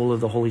and renewal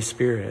of the Holy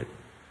Spirit,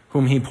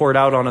 whom he poured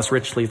out on us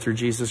richly through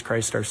Jesus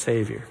Christ our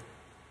Savior,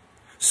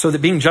 so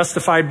that being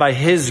justified by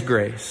his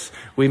grace,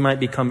 we might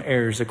become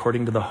heirs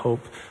according to the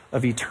hope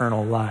of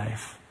eternal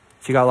life.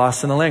 If you got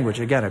lost in the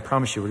language, again, I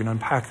promise you, we're going to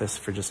unpack this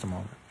for just a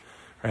moment.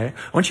 Right?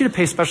 I want you to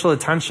pay special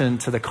attention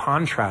to the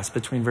contrast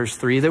between verse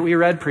 3 that we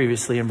read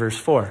previously and verse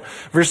 4.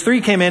 Verse 3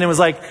 came in and was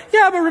like,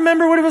 yeah, but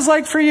remember what it was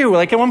like for you.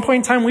 Like at one point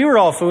in time, we were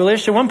all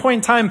foolish. At one point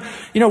in time,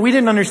 we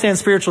didn't understand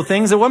spiritual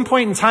things. At one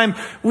point in time,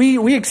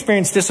 we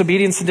experienced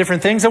disobedience to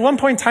different things. At one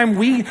point in time,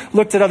 we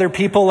looked at other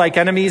people like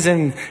enemies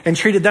and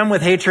treated them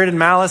with hatred and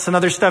malice and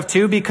other stuff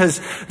too because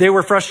they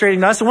were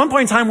frustrating us. At one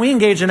point in time, we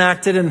engaged and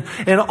acted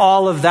in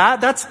all of that.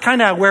 That's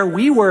kind of where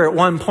we were at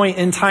one point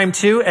in time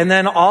too. And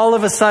then all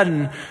of a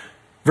sudden,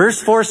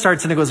 verse 4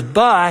 starts and it goes,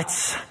 but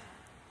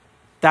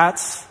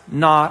that's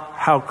not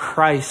how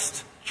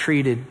Christ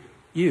treated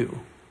you.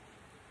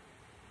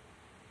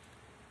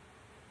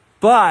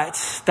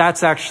 But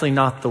that's actually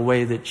not the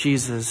way that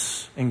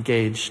Jesus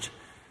engaged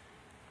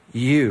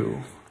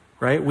you,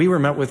 right? We were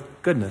met with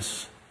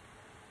goodness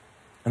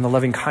and the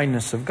loving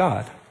kindness of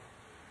God.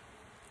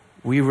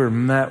 We were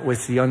met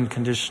with the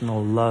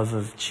unconditional love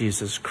of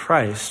Jesus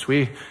Christ.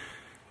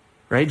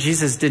 Right?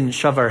 Jesus didn't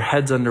shove our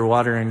heads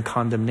underwater in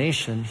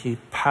condemnation. He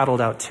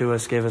paddled out to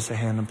us, gave us a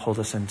hand, and pulled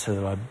us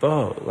into a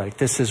boat. Like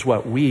this is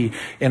what we,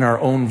 in our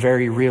own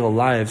very real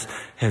lives,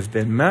 have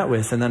been met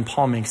with. And then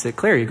Paul makes it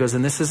clear. He goes,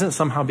 and this isn't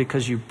somehow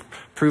because you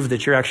prove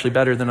that you're actually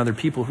better than other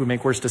people who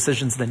make worse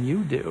decisions than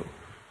you do.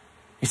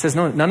 He says,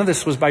 no, none of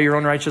this was by your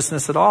own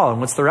righteousness at all.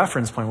 And what's the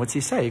reference point? What's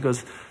he say? He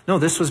goes, no,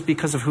 this was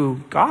because of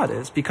who God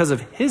is, because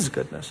of his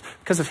goodness,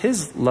 because of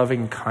his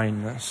loving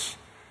kindness.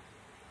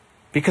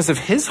 Because of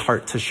his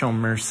heart to show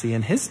mercy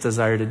and his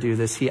desire to do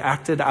this, he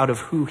acted out of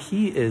who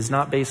he is,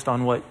 not based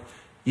on what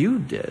you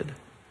did.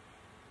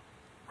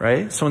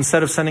 Right? So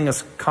instead of sending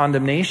us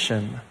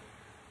condemnation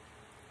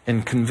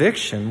and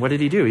conviction, what did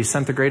he do? He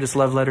sent the greatest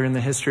love letter in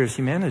the history of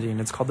humanity, and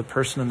it's called the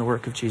person and the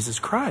work of Jesus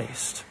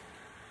Christ.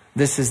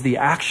 This is the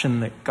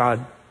action that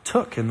God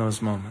took in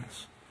those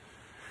moments.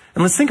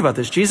 And let's think about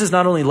this. Jesus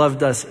not only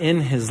loved us in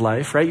his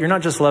life, right? You're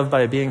not just loved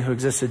by a being who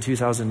existed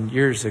 2,000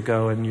 years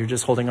ago and you're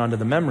just holding on to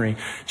the memory.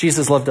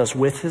 Jesus loved us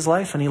with his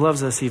life and he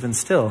loves us even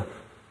still,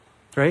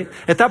 right?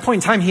 At that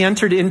point in time, he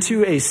entered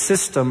into a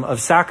system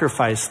of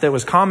sacrifice that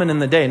was common in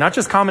the day, not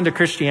just common to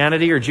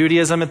Christianity or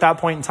Judaism at that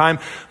point in time,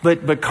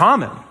 but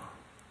common.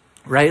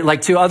 Right?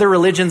 Like to other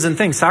religions and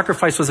things,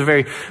 sacrifice was a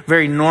very,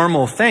 very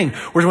normal thing.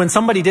 Whereas when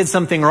somebody did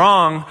something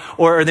wrong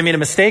or they made a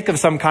mistake of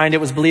some kind,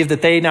 it was believed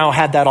that they now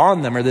had that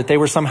on them or that they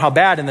were somehow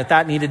bad and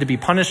that needed to be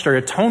punished or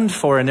atoned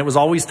for. And it was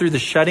always through the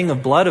shedding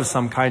of blood of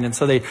some kind. And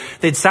so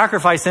they'd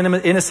sacrifice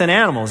innocent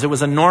animals. It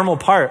was a normal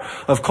part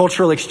of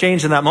cultural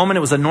exchange in that moment.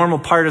 It was a normal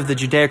part of the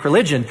Judaic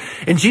religion.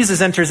 And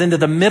Jesus enters into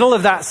the middle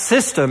of that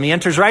system. He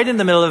enters right in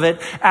the middle of it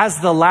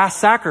as the last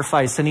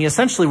sacrifice. And he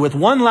essentially, with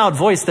one loud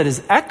voice that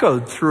is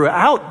echoed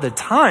throughout the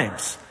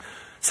times,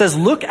 says,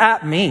 look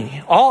at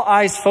me. All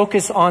eyes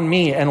focus on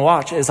me and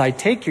watch as I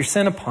take your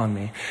sin upon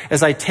me,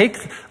 as I take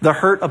the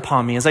hurt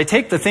upon me, as I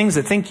take the things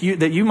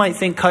that you might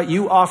think cut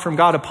you off from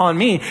God upon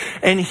me.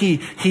 And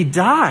he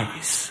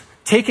dies,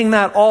 taking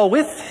that all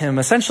with him,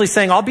 essentially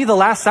saying, I'll be the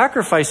last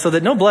sacrifice so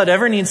that no blood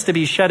ever needs to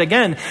be shed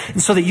again.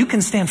 And so that you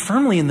can stand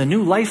firmly in the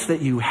new life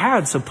that you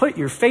had. So put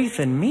your faith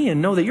in me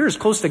and know that you're as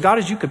close to God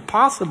as you could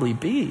possibly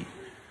be.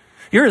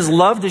 You're as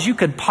loved as you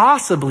could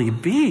possibly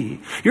be.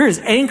 You're as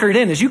anchored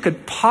in as you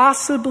could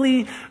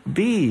possibly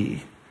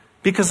be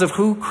because of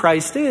who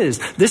Christ is.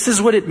 This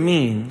is what it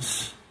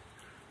means,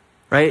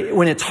 right?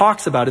 When it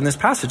talks about in this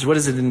passage, what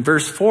is it in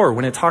verse 4?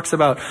 When it talks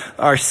about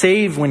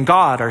when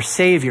God, our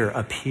Savior,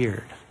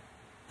 appeared.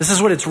 This is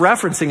what it's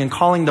referencing and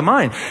calling to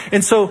mind.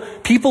 And so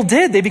people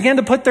did. They began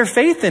to put their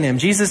faith in him.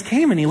 Jesus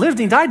came and he lived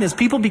and he died. And as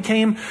people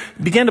began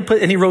to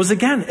put, and he rose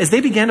again. As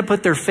they began to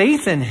put their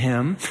faith in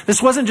him,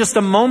 this wasn't just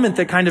a moment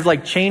that kind of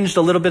like changed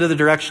a little bit of the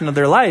direction of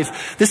their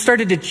life. This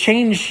started to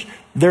change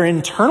their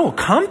internal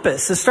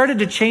compass has started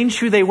to change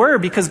who they were,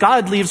 because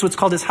God leaves what's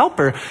called his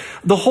helper,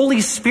 the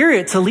Holy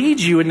Spirit, to lead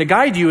you and to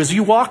guide you as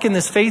you walk in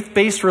this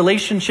faith-based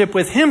relationship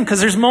with him.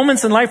 Because there's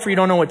moments in life where you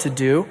don't know what to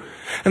do.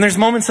 And there's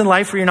moments in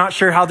life where you're not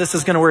sure how this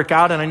is going to work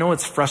out. And I know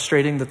it's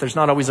frustrating that there's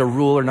not always a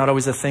rule or not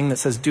always a thing that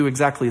says do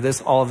exactly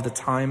this all of the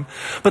time.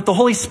 But the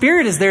Holy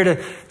Spirit is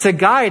there to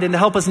guide and to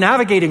help us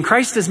navigate. And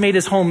Christ has made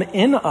his home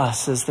in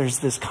us, as there's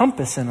this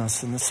compass in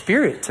us and the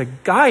Spirit to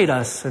guide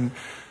us.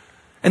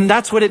 And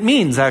that's what it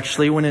means,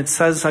 actually, when it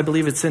says, I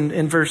believe it's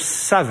in verse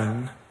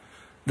 7,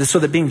 so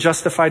that being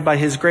justified by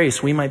his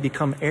grace, we might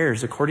become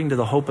heirs according to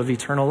the hope of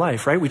eternal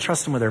life, right? We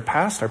trust him with our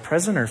past, our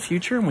present, our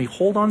future, and we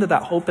hold on to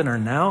that hope in our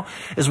now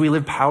as we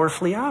live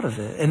powerfully out of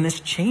it. And this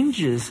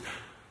changes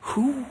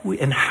who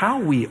and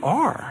how we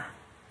are.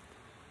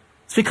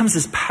 This becomes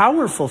this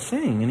powerful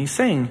thing. And he's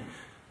saying,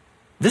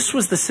 this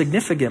was the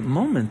significant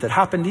moment that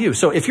happened to you.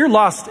 So if you're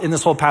lost in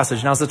this whole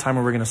passage, now's the time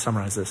where we're going to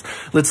summarize this.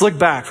 Let's look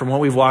back from what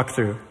we've walked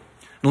through.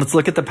 And let's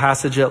look at the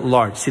passage at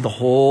large. See the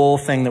whole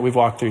thing that we've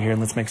walked through here, and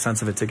let's make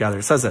sense of it together.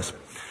 It says this.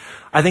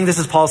 I think this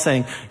is Paul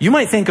saying, you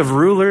might think of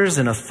rulers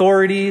and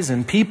authorities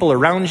and people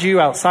around you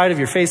outside of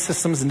your faith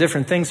systems and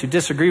different things who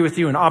disagree with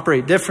you and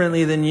operate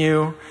differently than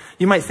you.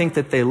 You might think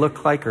that they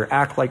look like or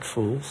act like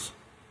fools.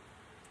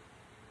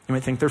 You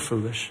might think they're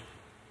foolish.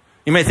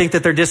 You might think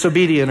that they're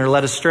disobedient or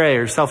led astray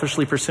or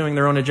selfishly pursuing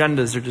their own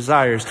agendas or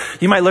desires.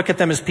 You might look at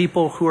them as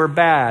people who are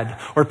bad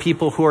or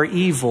people who are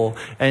evil.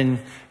 And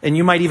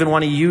you might even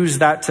want to use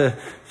that to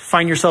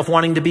find yourself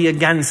wanting to be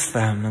against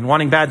them and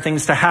wanting bad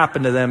things to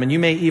happen to them. And you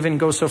may even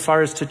go so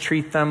far as to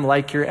treat them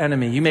like your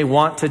enemy. You may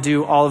want to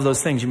do all of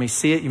those things. You may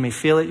see it, you may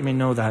feel it, you may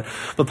know that.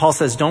 But Paul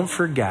says, don't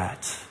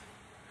forget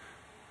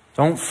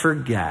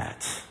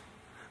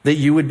that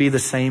you would be the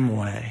same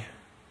way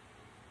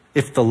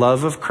if the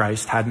love of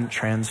Christ hadn't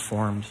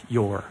transformed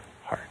your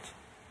heart.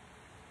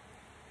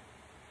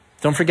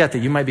 Don't forget that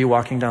you might be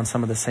walking down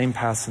some of the same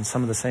paths in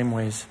some of the same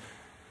ways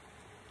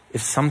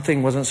if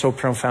something wasn't so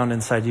profound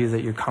inside you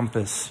that your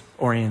compass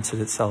oriented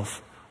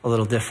itself a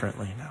little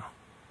differently now.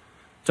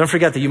 Don't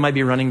forget that you might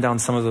be running down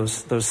some of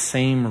those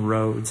same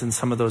roads and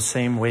some of those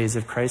same ways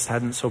if Christ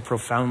hadn't so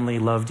profoundly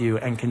loved you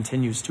and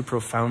continues to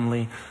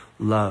profoundly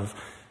love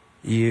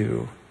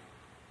you.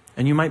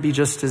 And you might be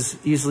just as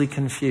easily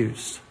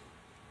confused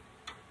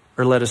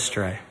or led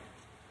astray,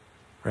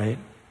 right?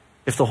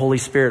 If the Holy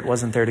Spirit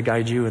wasn't there to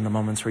guide you in the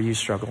moments where you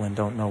struggle and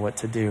don't know what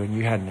to do, and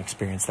you hadn't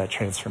experienced that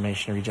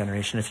transformation or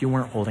regeneration, if you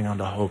weren't holding on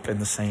to hope in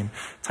the same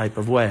type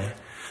of way.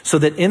 So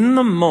that in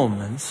the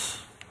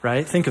moments,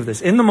 right? Think of this.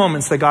 In the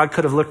moments that God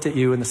could have looked at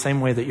you in the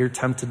same way that you're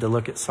tempted to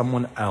look at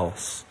someone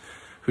else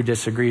who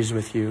disagrees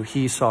with you,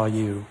 he saw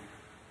you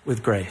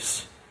with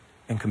grace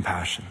and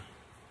compassion.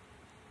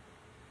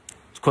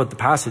 Let's quote the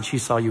passage. He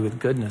saw you with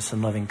goodness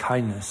and loving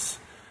kindness,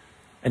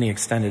 and he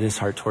extended his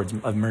heart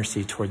of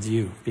mercy towards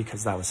you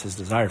because that was his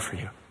desire for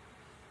you.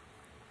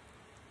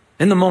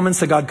 In the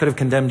moments that God could have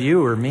condemned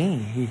you or me,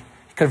 he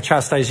could have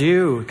chastised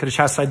you, he could have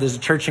chastised the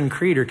church in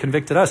Crete or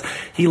convicted us.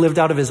 He lived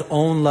out of his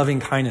own loving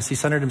kindness. He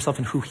centered himself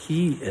in who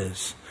he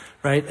is,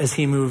 right? As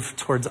he moved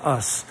towards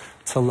us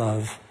to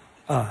love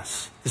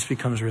us. This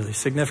becomes really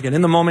significant.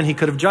 In the moment he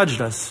could have judged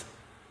us,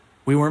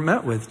 we weren't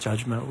met with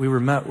judgment. We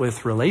were met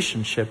with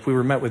relationship. We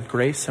were met with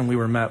grace, and we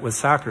were met with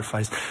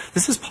sacrifice.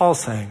 This is Paul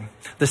saying,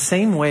 the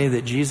same way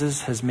that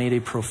Jesus has made a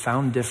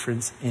profound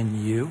difference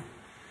in you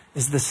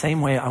is the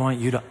same way I want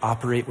you to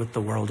operate with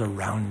the world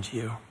around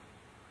you.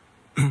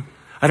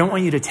 I don't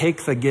want you to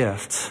take the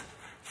gift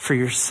for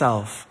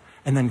yourself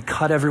and then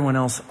cut everyone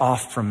else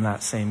off from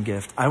that same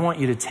gift. I want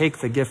you to take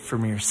the gift for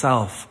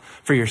yourself,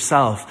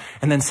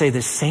 and then say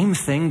the same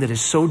thing that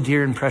is so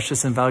dear and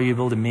precious and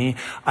valuable to me.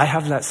 I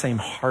have that same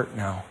heart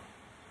now.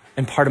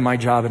 And part of my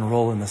job and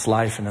role in this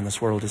life and in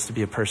this world is to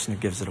be a person who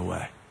gives it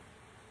away.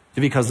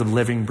 To because of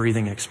living,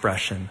 breathing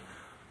expression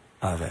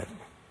of it.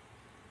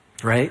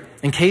 Right?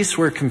 In case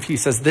we're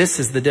confused, says this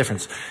is the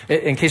difference.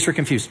 In case we're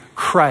confused,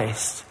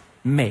 Christ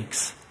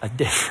makes a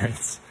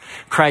difference.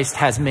 Christ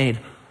has made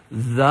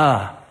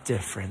the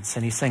difference.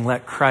 And he's saying,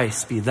 let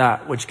Christ be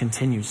that which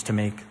continues to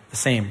make the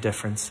same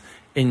difference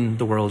in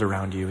the world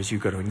around you as you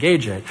go to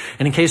engage it.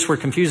 And in case we're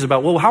confused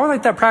about, well, how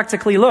might that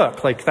practically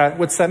look? Like that,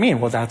 what's that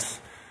mean? Well, that's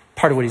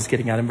part of what he's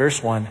getting at in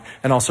verse 1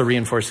 and also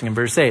reinforcing in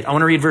verse 8. I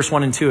want to read verse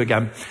 1 and 2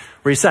 again,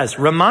 where he says,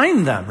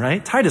 remind them,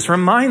 right? Titus,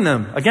 remind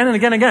them again and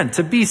again and again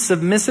to be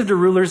submissive to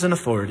rulers and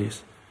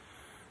authorities,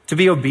 to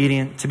be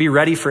obedient, to be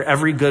ready for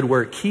every good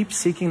work. Keep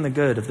seeking the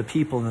good of the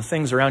people and the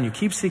things around you.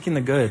 Keep seeking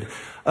the good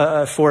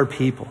for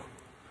people.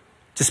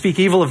 To speak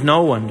evil of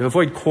no one, to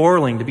avoid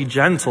quarreling, to be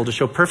gentle, to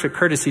show perfect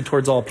courtesy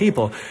towards all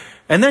people.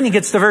 And then he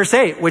gets to verse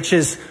 8, which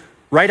is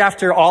right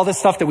after all the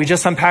stuff that we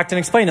just unpacked and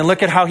explained. And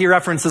look at how he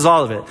references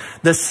all of it.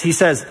 He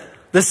says,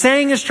 the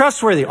saying is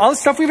trustworthy. All the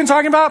stuff we've been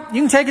talking about,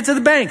 you can take it to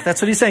the bank. That's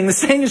what he's saying. The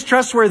saying is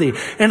trustworthy.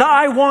 And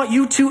I want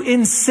you to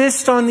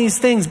insist on these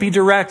things. Be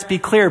direct, be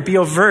clear, be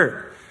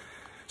overt.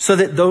 So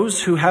that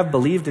those who have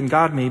believed in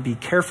God may be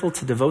careful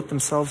to devote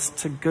themselves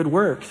to good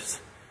works.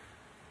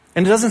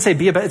 And it doesn't say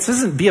it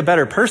doesn't be a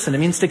better person. It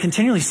means to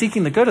continually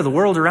seeking the good of the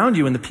world around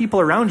you and the people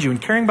around you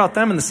and caring about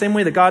them in the same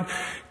way that God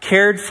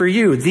cared for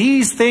you.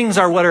 These things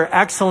are what are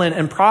excellent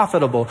and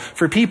profitable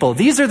for people.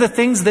 These are the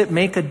things that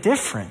make a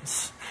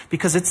difference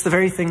because it's the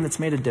very thing that's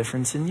made a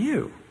difference in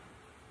you.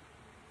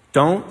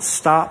 Don't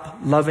stop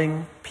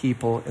loving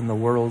people in the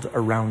world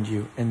around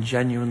you and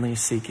genuinely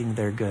seeking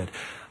their good.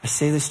 I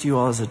say this to you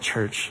all as a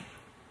church,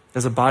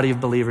 as a body of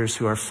believers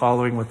who are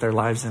following with their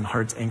lives and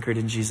hearts anchored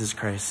in Jesus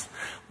Christ,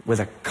 with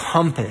a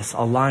compass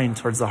aligned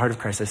towards the heart of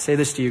Christ. I say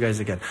this to you guys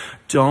again.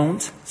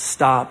 Don't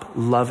stop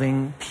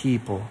loving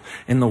people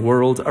in the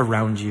world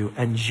around you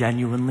and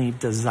genuinely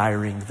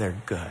desiring their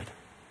good.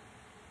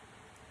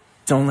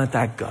 Don't let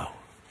that go.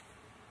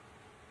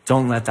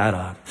 Don't let that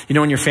up. You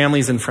know, in your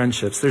families and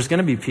friendships, there's going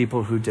to be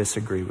people who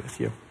disagree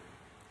with you.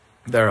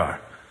 There are.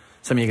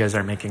 Some of you guys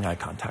aren't making eye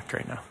contact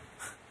right now.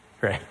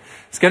 Right?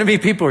 It's going to be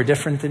people who are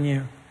different than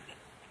you.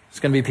 It's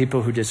going to be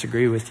people who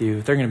disagree with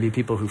you. They're going to be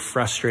people who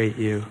frustrate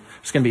you.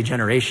 There's going to be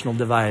generational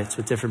divides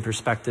with different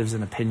perspectives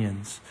and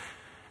opinions.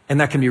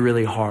 And that can be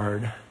really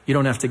hard. You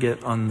don't have to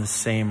get on the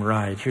same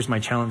ride. Here's my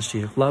challenge to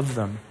you. Love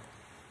them.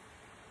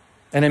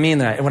 And I mean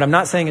that. And what I'm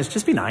not saying is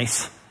just be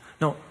nice.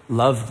 No,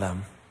 love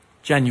them.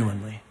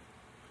 Genuinely.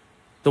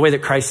 The way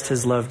that Christ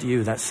has loved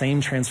you, that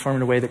same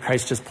transformative way that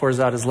Christ just pours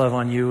out his love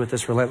on you with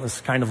this relentless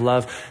kind of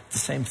love, the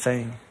same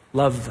thing.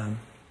 Love them,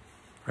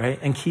 right?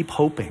 And keep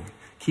hoping.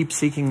 Keep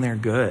seeking their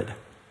good,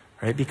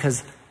 right?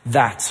 Because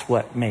that's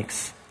what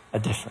makes a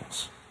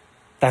difference.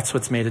 That's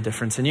what's made a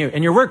difference in you.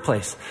 In your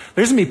workplace,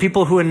 there's going to be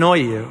people who annoy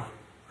you,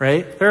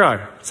 right? There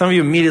are. Some of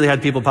you immediately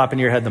had people pop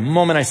into your head the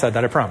moment I said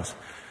that, I promise.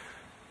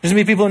 There's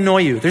going to be people who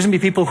annoy you. There's going to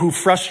be people who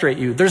frustrate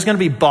you. There's going to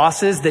be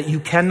bosses that you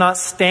cannot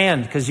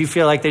stand because you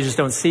feel like they just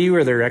don't see you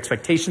or their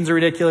expectations are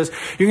ridiculous.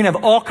 You're going to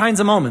have all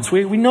kinds of moments.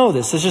 We know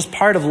this. It's just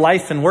part of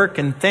life and work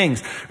and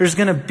things. There's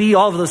going to be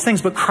all of those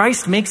things. But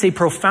Christ makes a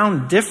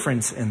profound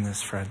difference in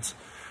this, friends,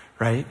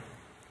 right?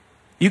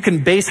 You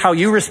can base how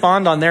you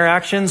respond on their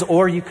actions,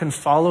 or you can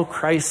follow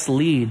Christ's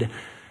lead,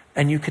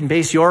 and you can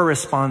base your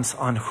response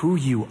on who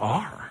you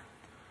are.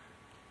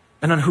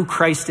 And on who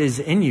Christ is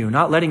in you,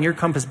 not letting your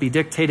compass be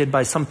dictated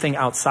by something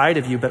outside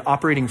of you, but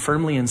operating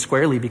firmly and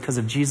squarely because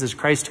of Jesus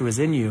Christ who is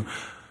in you.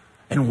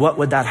 And what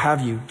would that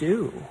have you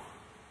do?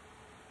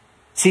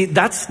 See,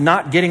 that's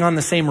not getting on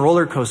the same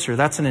roller coaster.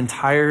 That's an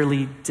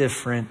entirely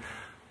different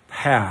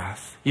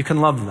path. You can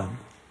love them.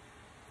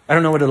 I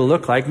don't know what it'll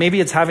look like.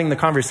 Maybe it's having the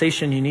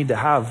conversation you need to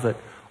have, but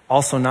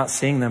also not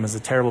seeing them as a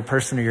terrible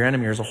person or your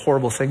enemy or as a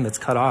horrible thing that's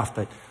cut off,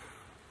 but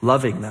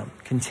loving them,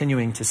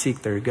 continuing to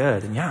seek their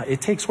good. And yeah,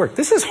 it takes work.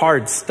 This is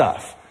hard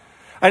stuff.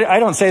 I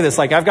don't say this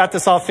like I've got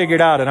this all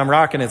figured out and I'm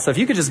rocking it. So if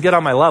you could just get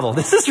on my level,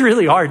 this is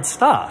really hard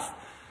stuff.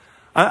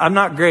 I'm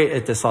not great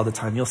at this all the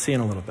time. You'll see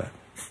in a little bit.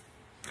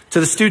 To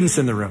the students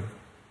in the room.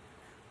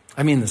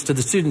 I mean this, to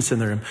the students in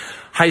the room.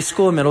 High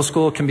school and middle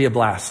school can be a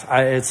blast.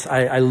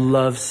 I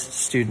love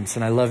students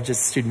and I love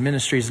just student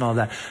ministries and all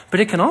that. But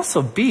it can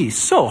also be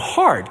so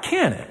hard,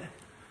 can it?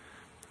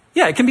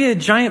 Yeah, it can be a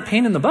giant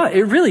pain in the butt.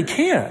 It really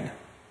can.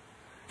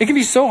 It can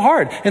be so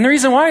hard. And the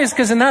reason why is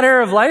because in that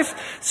era of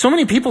life, so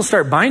many people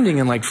start binding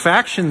in like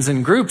factions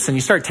and groups, and you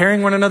start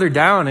tearing one another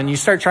down, and you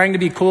start trying to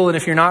be cool. And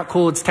if you're not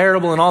cool, it's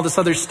terrible and all this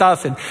other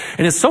stuff. And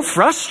it's so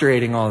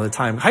frustrating all the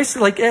time.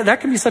 That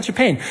can be such a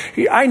pain.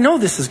 I know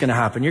this is going to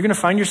happen. You're going to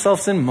find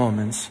yourselves in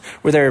moments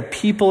where there are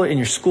people in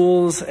your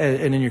schools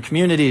and in your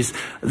communities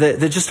that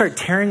just start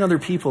tearing other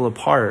people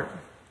apart.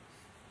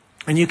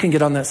 And you can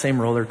get on that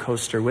same roller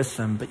coaster with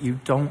them, but you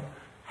don't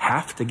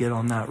have to get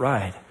on that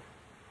ride.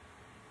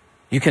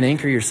 You can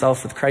anchor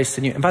yourself with Christ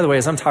in you. And by the way,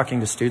 as I'm talking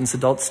to students,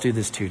 adults do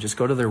this too. Just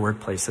go to their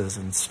workplaces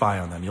and spy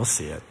on them. You'll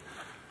see it,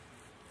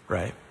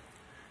 right?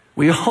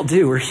 We all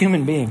do. We're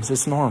human beings.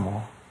 It's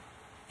normal.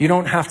 You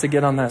don't have to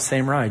get on that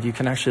same ride. You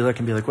can actually look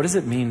and be like, what does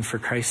it mean for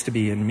Christ to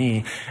be in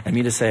me? And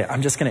me to say,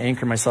 I'm just going to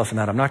anchor myself in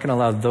that. I'm not going to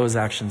allow those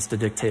actions to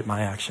dictate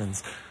my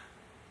actions.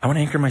 I want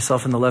to anchor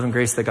myself in the love and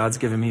grace that God's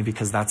given me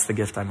because that's the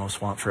gift I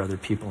most want for other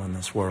people in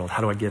this world.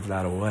 How do I give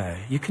that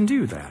away? You can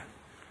do that,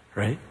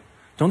 right?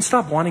 Don't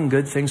stop wanting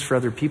good things for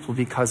other people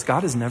because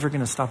God is never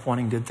going to stop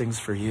wanting good things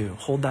for you.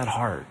 Hold that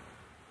heart.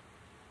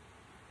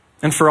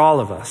 And for all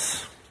of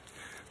us,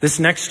 this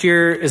next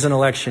year is an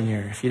election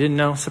year. If you didn't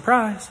know,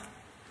 surprise.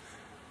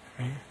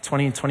 Right?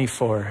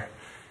 2024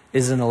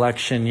 is an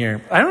election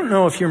year. I don't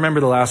know if you remember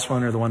the last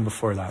one or the one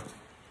before that.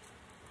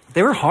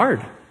 They were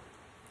hard.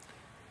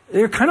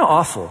 They were kind of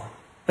awful.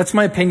 That's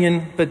my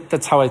opinion, but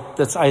that's how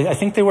I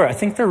think they were. I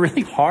think they're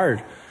really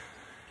hard.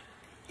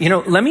 You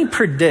know, let me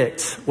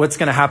predict what's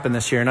going to happen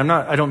this year. And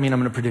I don't mean I'm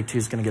going to predict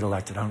who's going to get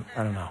elected. I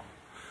don't know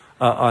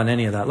on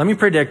any of that. Let me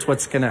predict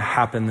what's going to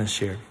happen this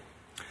year.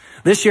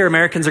 This year,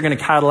 Americans are going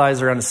to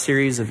catalyze around a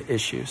series of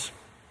issues.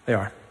 They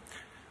are.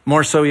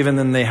 More so even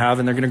than they have.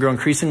 And they're going to grow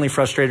increasingly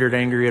frustrated or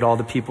angry at all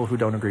the people who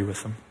don't agree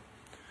with them.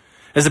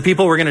 As a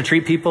people, we're going to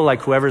treat people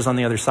like whoever's on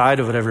the other side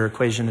of whatever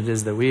equation it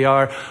is that we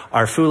are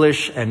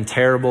foolish and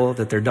terrible,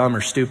 that they're dumb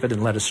or stupid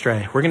and led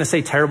astray. We're going to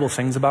say terrible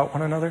things about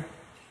one another.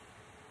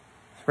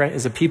 right?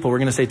 As a people, we're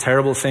going to say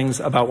terrible things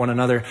about one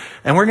another,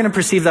 and we're going to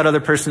perceive that other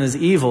person as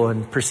evil,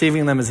 and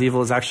perceiving them as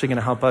evil is actually going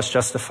to help us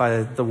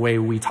justify the way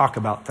we talk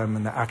about them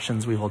and the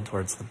actions we hold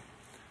towards them.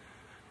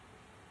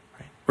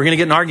 Right? We're going to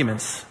get in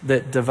arguments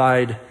that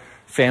divide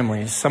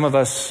families. Some of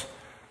us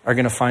are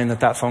going to find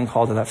that phone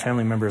call to that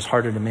family member is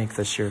harder to make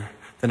this year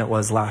than it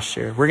was last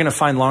year. We're going to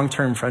find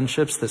long-term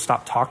friendships that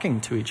stop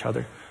talking to each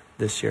other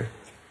this year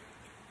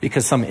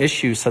because some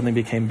issue suddenly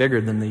became bigger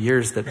than the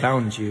years that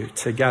bound you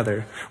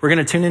together. We're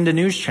going to tune into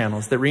news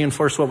channels that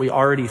reinforce what we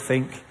already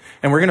think.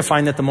 And we're going to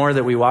find that the more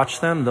that we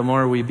watch them, the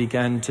more we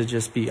begin to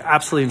just be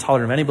absolutely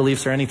intolerant of any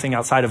beliefs or anything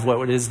outside of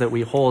what it is that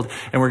we hold.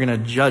 And we're going to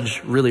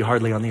judge really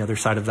hardly on the other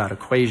side of that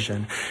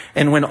equation.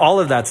 And when all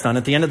of that's done,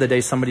 at the end of the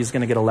day, somebody's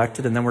going to get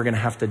elected, and then we're going to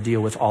have to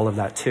deal with all of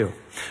that too.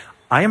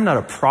 I am not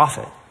a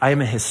prophet. I am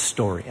a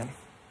historian.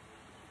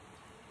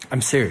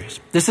 I'm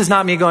serious. This is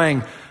not me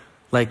going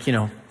like,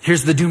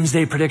 here's the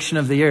doomsday prediction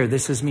of the year.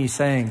 This is me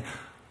saying,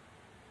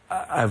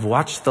 I've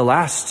watched the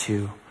last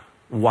two.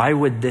 Why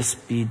would this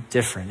be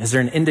different? Is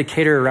there an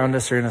indicator around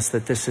us or in us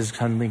that this is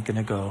suddenly going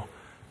to go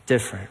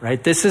different,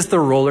 right? This is the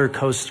roller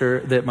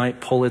coaster that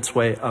might pull its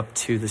way up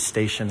to the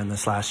station in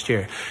this last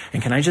year.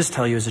 And can I just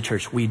tell you as a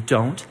church, we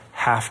don't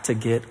have to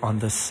get on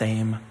the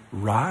same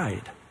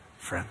ride,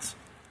 friends.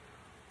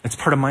 It's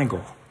part of my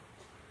goal.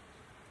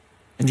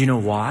 And you know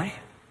why?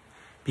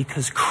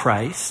 Because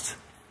Christ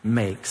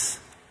makes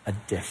a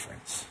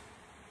difference.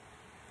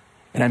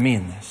 And I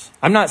mean this.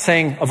 I'm not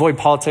saying avoid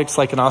politics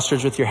like an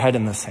ostrich with your head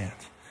in the sand.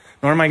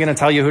 Nor am I going to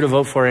tell you who to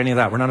vote for or any of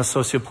that. We're not a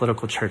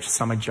socio-political church. It's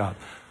not my job,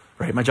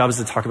 right? My job is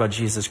to talk about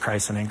Jesus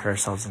Christ and anchor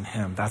ourselves in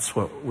him. That's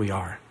what we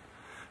are,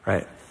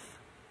 right?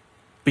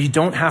 But you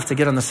don't have to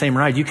get on the same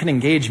ride. You can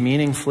engage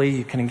meaningfully.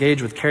 You can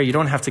engage with care. You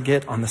don't have to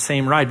get on the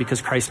same ride because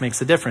Christ makes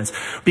a difference.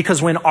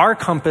 Because when our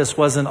compass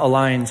wasn't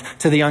aligned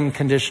to the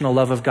unconditional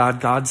love of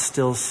God, God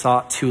still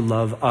sought to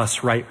love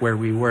us right where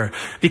we were.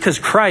 Because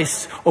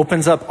Christ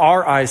opens up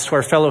our eyes to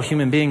our fellow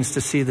human beings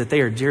to see that they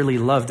are dearly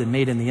loved and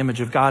made in the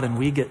image of God, and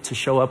we get to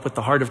show up with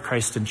the heart of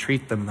Christ and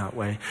treat them that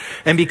way.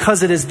 And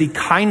because it is the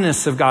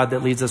kindness of God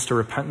that leads us to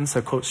repentance, I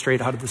quote straight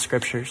out of the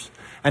scriptures,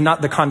 and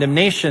not the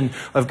condemnation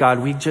of God,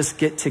 we just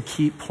get to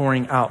keep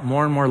pouring out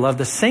more and more love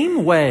the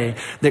same way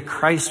that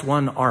Christ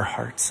won our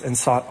hearts and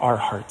sought our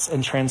hearts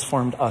and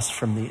transformed us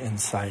from the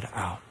inside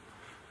out.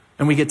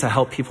 And we get to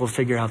help people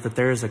figure out that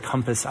there is a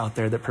compass out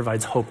there that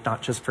provides hope,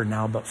 not just for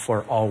now, but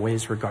for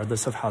always,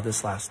 regardless of how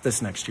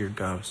this next year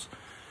goes,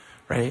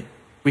 right?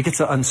 We get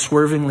to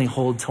unswervingly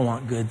hold to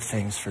want good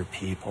things for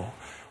people.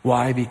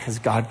 Why? Because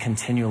God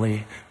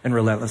continually and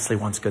relentlessly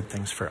wants good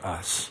things for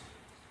us.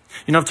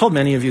 I've told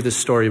many of you this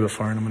story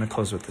before, and I'm going to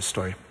close with this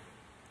story.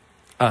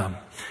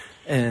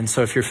 And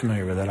so if you're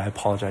familiar with it, I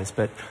apologize.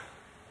 But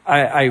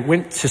I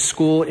went to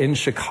school in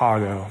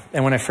Chicago.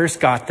 And when I first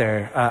got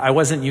there, I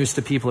wasn't used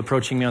to people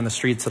approaching me on the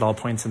streets at all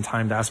points in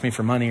time to ask me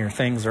for money or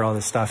things or all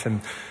this stuff.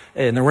 And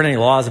there weren't any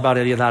laws about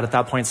any of that at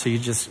that point. So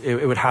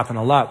it would happen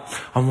a lot.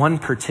 On one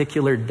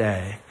particular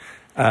day,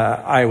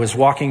 I was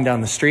walking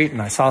down the street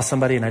and I saw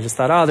somebody and I just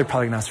thought, they're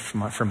probably going to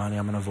ask for money.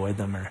 I'm going to avoid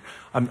them, or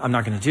I'm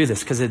not going to do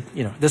this, because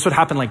this would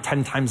happen like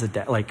 10 times a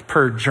day, like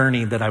per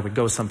journey that I would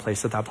go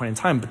someplace at that point in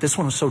time. But this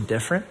one was so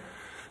different.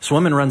 This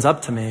woman runs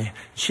up to me.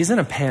 She's in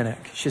a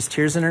panic. She has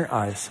tears in her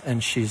eyes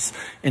and she's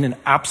in an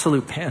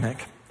absolute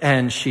panic.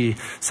 And she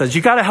says,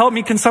 "You got to help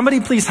me. Can somebody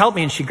please help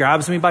me?" And she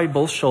grabs me by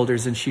both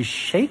shoulders and she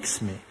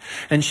shakes me.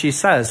 And she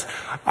says,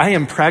 "I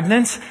am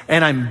pregnant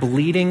and I'm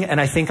bleeding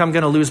and I think I'm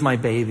going to lose my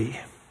baby.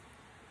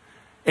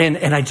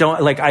 And I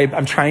don't,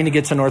 I'm trying to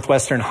get to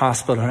Northwestern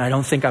Hospital and I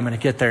don't think I'm going to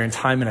get there in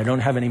time and I don't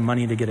have any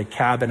money to get a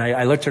cab." And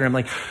I looked at her and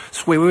I'm like,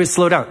 wait,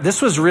 slow down.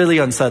 This was really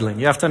unsettling.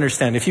 You have to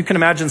understand. If you can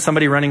imagine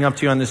somebody running up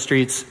to you on the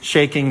streets,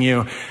 shaking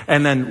you,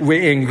 and then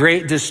in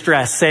great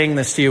distress saying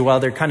this to you while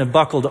they're kind of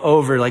buckled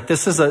over,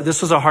 this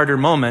was a harder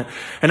moment.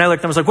 And I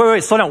looked and I was like,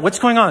 wait, slow down. What's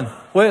going on?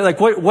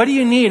 What do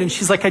you need? And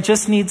she's like, "I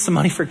just need some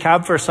money for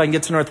cab fare so I can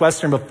get to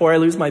Northwestern before I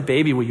lose my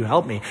baby. Will you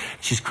help me?"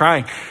 She's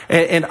crying.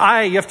 And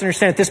you have to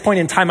understand, at this point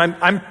in time,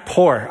 I'm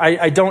poor.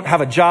 I don't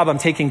have a job. I'm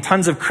taking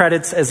tons of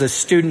credits as a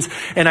student.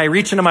 And I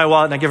reach into my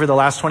wallet and I give her the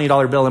last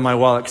 $20 bill in my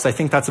wallet because I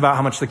think that's about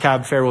how much the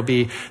cab fare will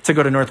be to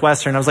go to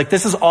Northwestern. I was like,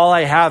 this is all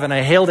I have. And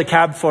I hailed a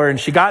cab for her and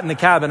she got in the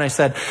cab and I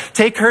said,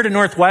 "Take her to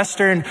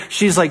Northwestern.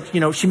 She's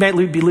she might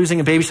be losing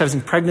a baby. She's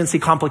having pregnancy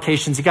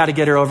complications. You got to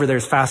get her over there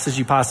as fast as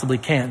you possibly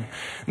can."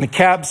 And the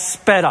cab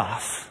sped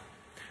off.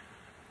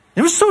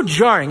 It was so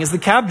jarring. As the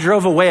cab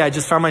drove away, I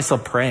just found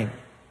myself praying.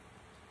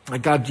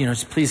 Like, "God,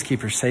 just please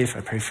keep her safe.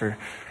 I pray for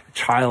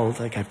child.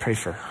 I pray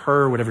for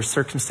her, whatever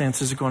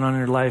circumstances are going on in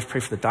her life. Pray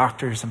for the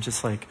doctors." I'm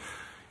just like,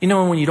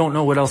 when you don't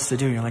know what else to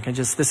do, you're like,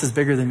 this is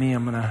bigger than me.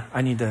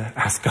 I need to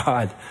ask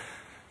God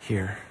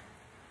here.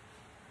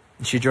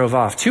 And she drove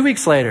off. 2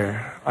 weeks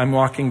later, I'm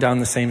walking down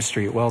the same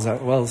street, Wells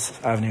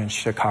Avenue in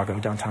Chicago,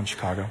 downtown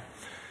Chicago.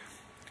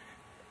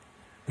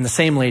 And the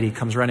same lady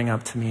comes running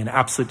up to me in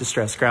absolute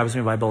distress, grabs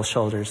me by both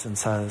shoulders and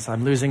says,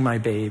 "I'm losing my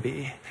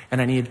baby and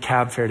I need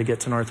cab fare to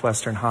get to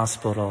Northwestern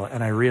Hospital.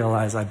 And I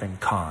realize I've been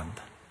conned."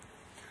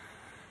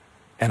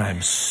 And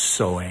I'm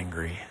so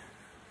angry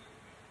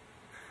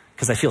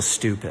because I feel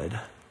stupid,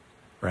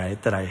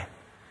 right?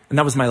 And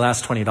that was my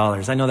last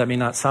 $20. I know that may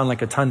not sound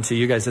like a ton to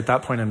you guys at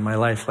that point in my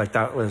life. Like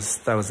that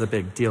was a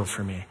big deal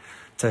for me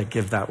to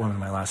give that woman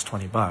my last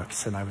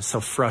 $20. And I was so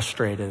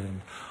frustrated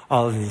and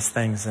all of these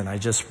things. And I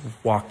just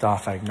walked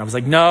off. I was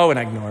like, no, and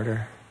I ignored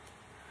her.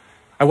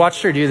 I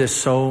watched her do this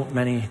so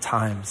many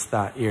times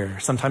that year.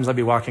 Sometimes I'd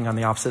be walking on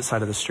the opposite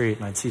side of the street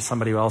and I'd see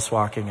somebody else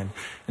walking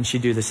and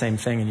she'd do the same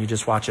thing and you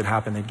just watch it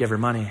happen. They'd give her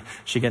money.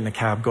 She'd get in a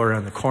cab, go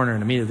around the corner,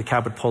 and immediately the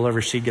cab would pull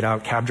over. She'd get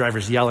out, cab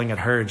driver's yelling at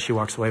her, and she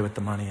walks away with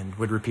the money and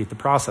would repeat the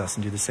process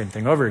and do the same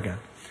thing over again.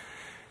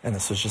 And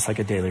this was just like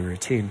a daily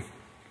routine.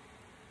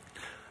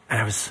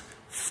 And I was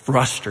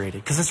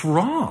frustrated because it's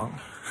wrong.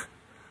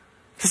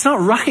 It's not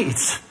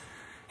right.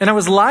 And I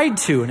was lied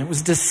to, and it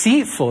was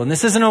deceitful, and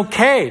this isn't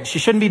okay. She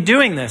shouldn't be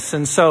doing this.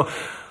 And so,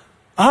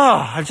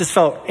 I just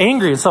felt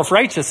angry and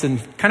self-righteous and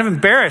kind of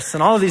embarrassed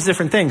and all of these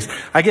different things.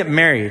 I get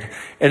married,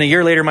 and a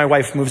year later, my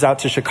wife moves out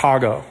to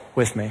Chicago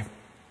with me.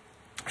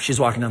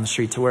 She's walking down the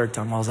street to work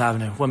down Wells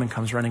Avenue. A woman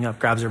comes running up,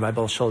 grabs her by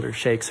both shoulders,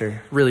 shakes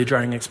her. Really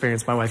jarring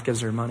experience. My wife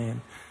gives her money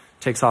and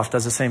takes off,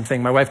 does the same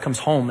thing. My wife comes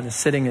home and is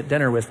sitting at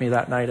dinner with me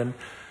that night, and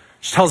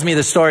she tells me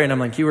the story, and I'm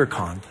like, you were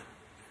conned.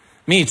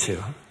 Me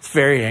too. It's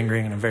very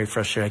angry and I'm very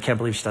frustrated. I can't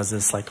believe she does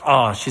this. Like,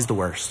 she's the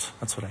worst.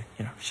 That's what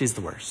she's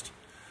the worst.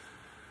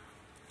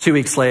 2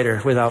 weeks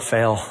later, without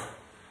fail,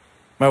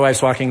 my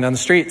wife's walking down the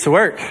street to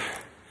work.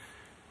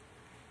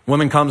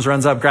 Woman comes,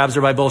 runs up, grabs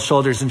her by both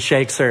shoulders and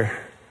shakes her.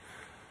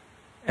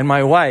 And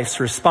my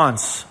wife's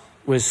response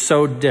was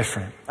so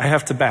different. I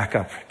have to back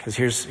up because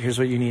here's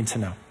what you need to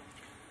know.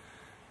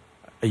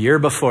 A year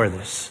before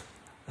this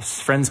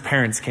friend's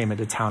parents came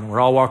into town. We're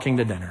all walking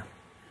to dinner.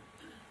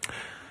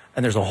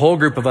 And there's a whole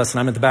group of us,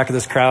 and I'm at the back of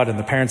this crowd, and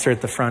the parents are at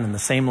the front, and the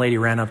same lady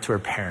ran up to her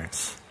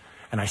parents.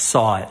 And I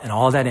saw it, and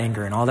all that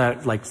anger and all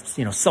that,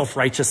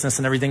 self-righteousness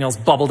and everything else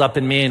bubbled up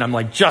in me. And I'm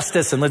like,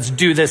 justice, and let's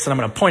do this. And I'm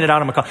going to point it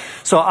out. I'm going to call.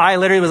 So I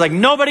literally was like,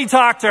 nobody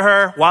talk to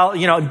her while,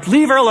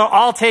 leave her alone.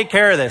 I'll take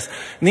care of this.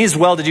 And these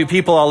well-to-do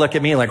people all look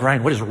at me like,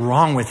 Ryan, what is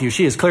wrong with you?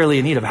 She is clearly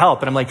in need of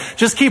help. And I'm like,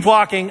 just keep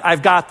walking.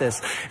 I've got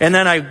this. And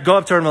then I go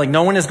up to her and I'm like,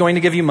 no one is going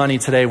to give you money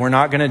today. We're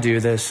not going to do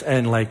this.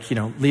 And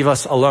leave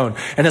us alone.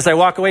 And as I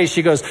walk away,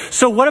 she goes,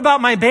 so what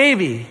about my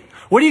baby?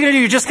 What are you going to do?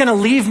 You're just going to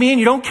leave me and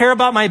you don't care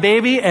about my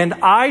baby? And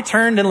I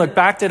turned and looked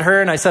back at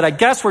her and I said, I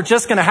guess we're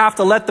just going to have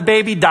to let the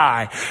baby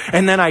die.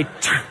 And then I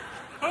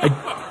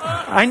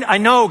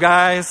know,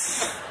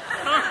 guys.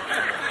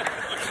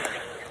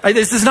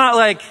 This is not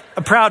like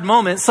a proud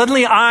moment.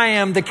 Suddenly I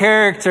am the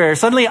character.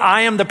 Suddenly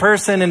I am the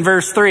person in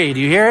verse 3. Do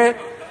you hear it?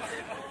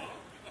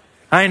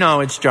 I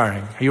know it's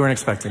jarring. You weren't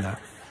expecting that.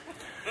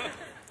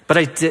 But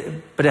it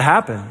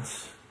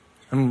happens.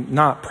 I'm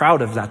not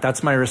proud of that.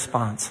 That's my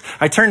response.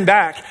 I turn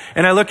back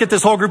and I look at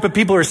this whole group of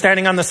people who are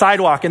standing on the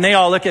sidewalk and they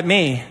all look at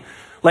me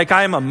like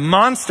I am a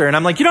monster. And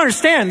I'm like, you don't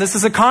understand. This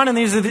is a con and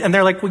and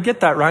they're like, we get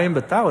that, Ryan,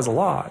 but that was a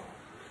lot.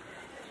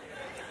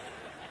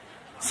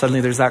 Suddenly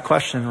there's that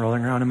question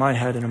rolling around in my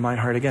head and in my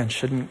heart again.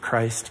 Shouldn't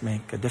Christ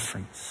make a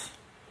difference?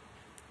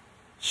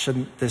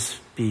 Shouldn't this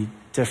be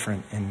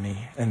different in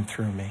me and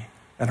through me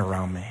and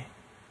around me?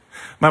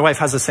 My wife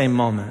has the same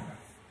moment.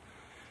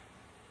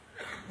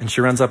 And she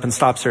runs up and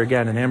stops her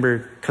again. And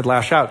Amber could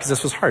lash out because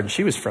this was hard. And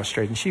she was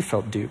frustrated and she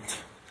felt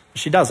duped.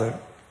 She doesn't.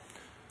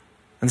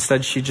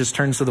 Instead, she just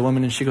turns to the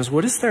woman and she goes,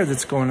 what is there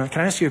that's going on? Can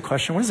I ask you a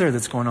question? What is there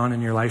that's going on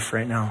in your life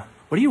right now?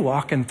 What are you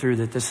walking through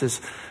that this is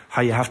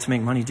how you have to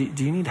make money?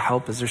 Do you need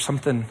help? Is there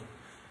something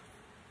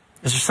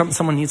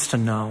someone needs to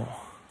know?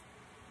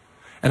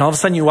 And all of a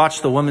sudden you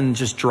watch the woman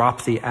just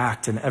drop the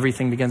act and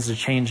everything begins to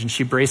change and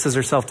she braces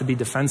herself to be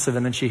defensive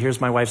and then she hears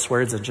my wife's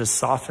words. It just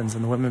softens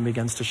and the woman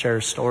begins to share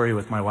her story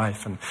with my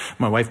wife and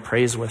my wife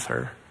prays with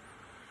her.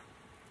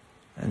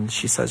 And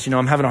she says,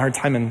 I'm having a hard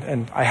time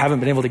and I haven't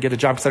been able to get a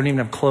job because I don't even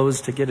have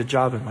clothes to get a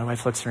job. And my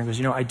wife looks at her and goes,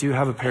 I do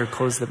have a pair of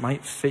clothes that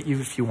might fit you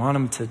if you want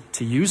them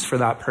to use for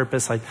that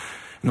purpose. And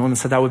the woman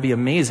said, that would be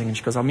amazing. And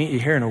she goes, I'll meet you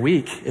here in a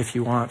week if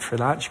you want for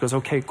that. And she goes,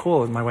 okay,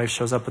 cool. And my wife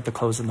shows up with the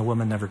clothes and the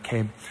woman never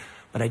came.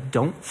 But I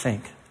don't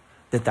think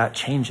that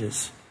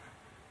changes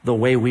the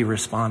way we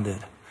responded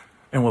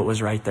and what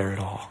was right there at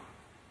all.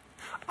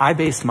 I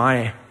based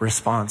my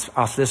response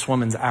off this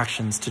woman's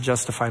actions to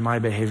justify my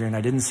behavior, and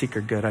I didn't seek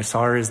her good. I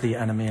saw her as the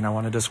enemy, and I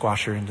wanted to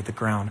squash her into the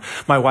ground.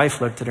 My wife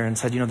looked at her and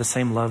said, the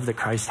same love that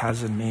Christ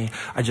has in me,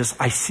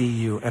 I see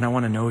you, and I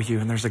want to know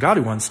you, and there's a God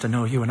who wants to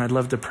know you, and I'd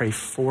love to pray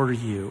for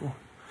you.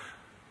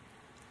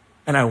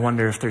 And I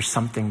wonder if there's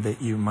something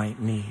that you might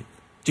need.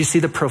 Do you see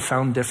the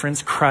profound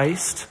difference?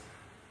 Christ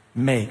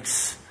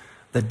makes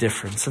the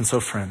difference. And so,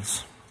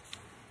 friends,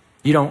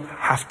 you don't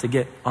have to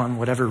get on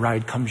whatever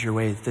ride comes your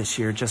way this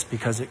year just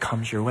because it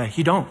comes your way.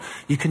 You don't.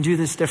 You can do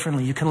this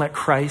differently. You can let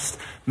Christ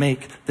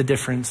make the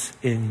difference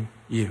in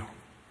you.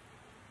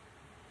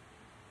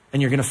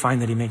 And you're going to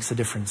find that he makes a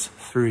difference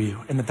through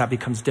you and that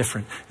becomes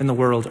different in the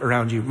world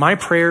around you. My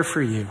prayer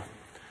for you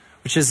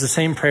which is the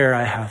same prayer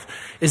I have,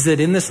 is that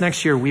in this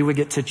next year, we would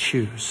get to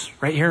choose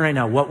right here, right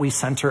now, what we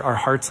center our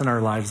hearts and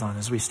our lives on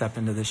as we step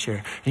into this year.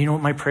 And you know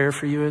what my prayer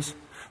for you is?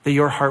 That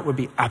your heart would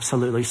be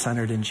absolutely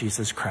centered in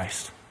Jesus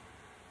Christ.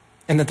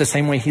 And that the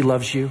same way he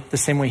loves you, the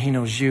same way he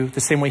knows you,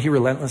 the same way he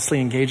relentlessly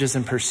engages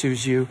and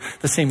pursues you,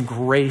 the same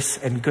grace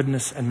and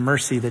goodness and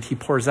mercy that he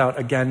pours out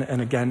again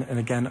and again and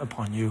again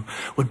upon you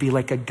would be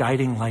like a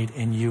guiding light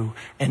in you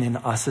and in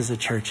us as a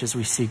church as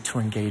we seek to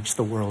engage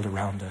the world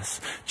around us.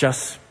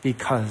 Just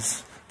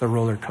because the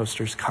roller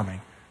coaster's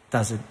coming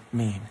doesn't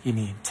mean you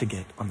need to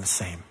get on the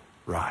same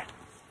ride.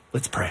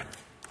 Let's pray.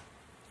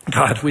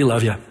 God, we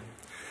love you.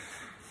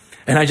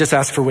 And I just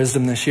ask for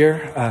wisdom this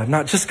year,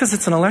 not just because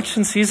it's an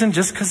election season,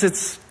 just because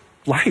it's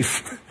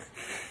life.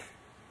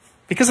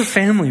 Because of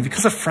family,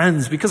 because of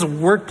friends, because of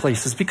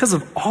workplaces, because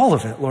of all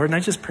of it, Lord. And I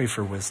just pray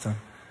for wisdom.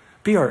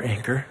 Be our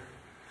anchor.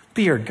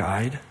 Be our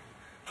guide.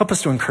 Help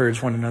us to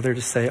encourage one another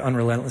to stay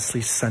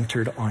unrelentlessly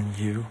centered on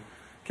you.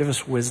 Give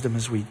us wisdom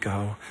as we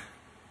go.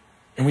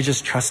 And we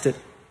just trust it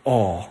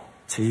all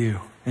to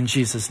you. In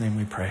Jesus' name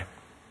we pray.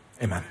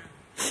 Amen.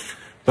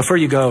 Before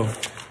you go,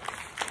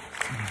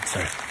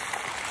 sorry.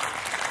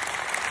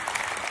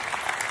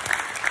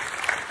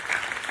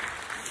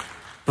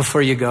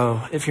 Before you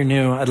go, if you're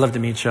new, I'd love to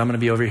meet you. I'm going to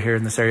be over here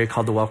in this area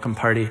called the Welcome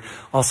Party.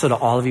 Also to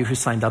all of you who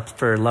signed up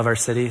for Love Our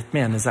City,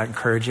 man, is that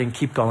encouraging?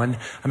 Keep going.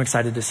 I'm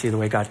excited to see the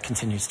way God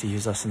continues to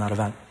use us in that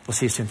event. We'll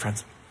see you soon,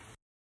 friends.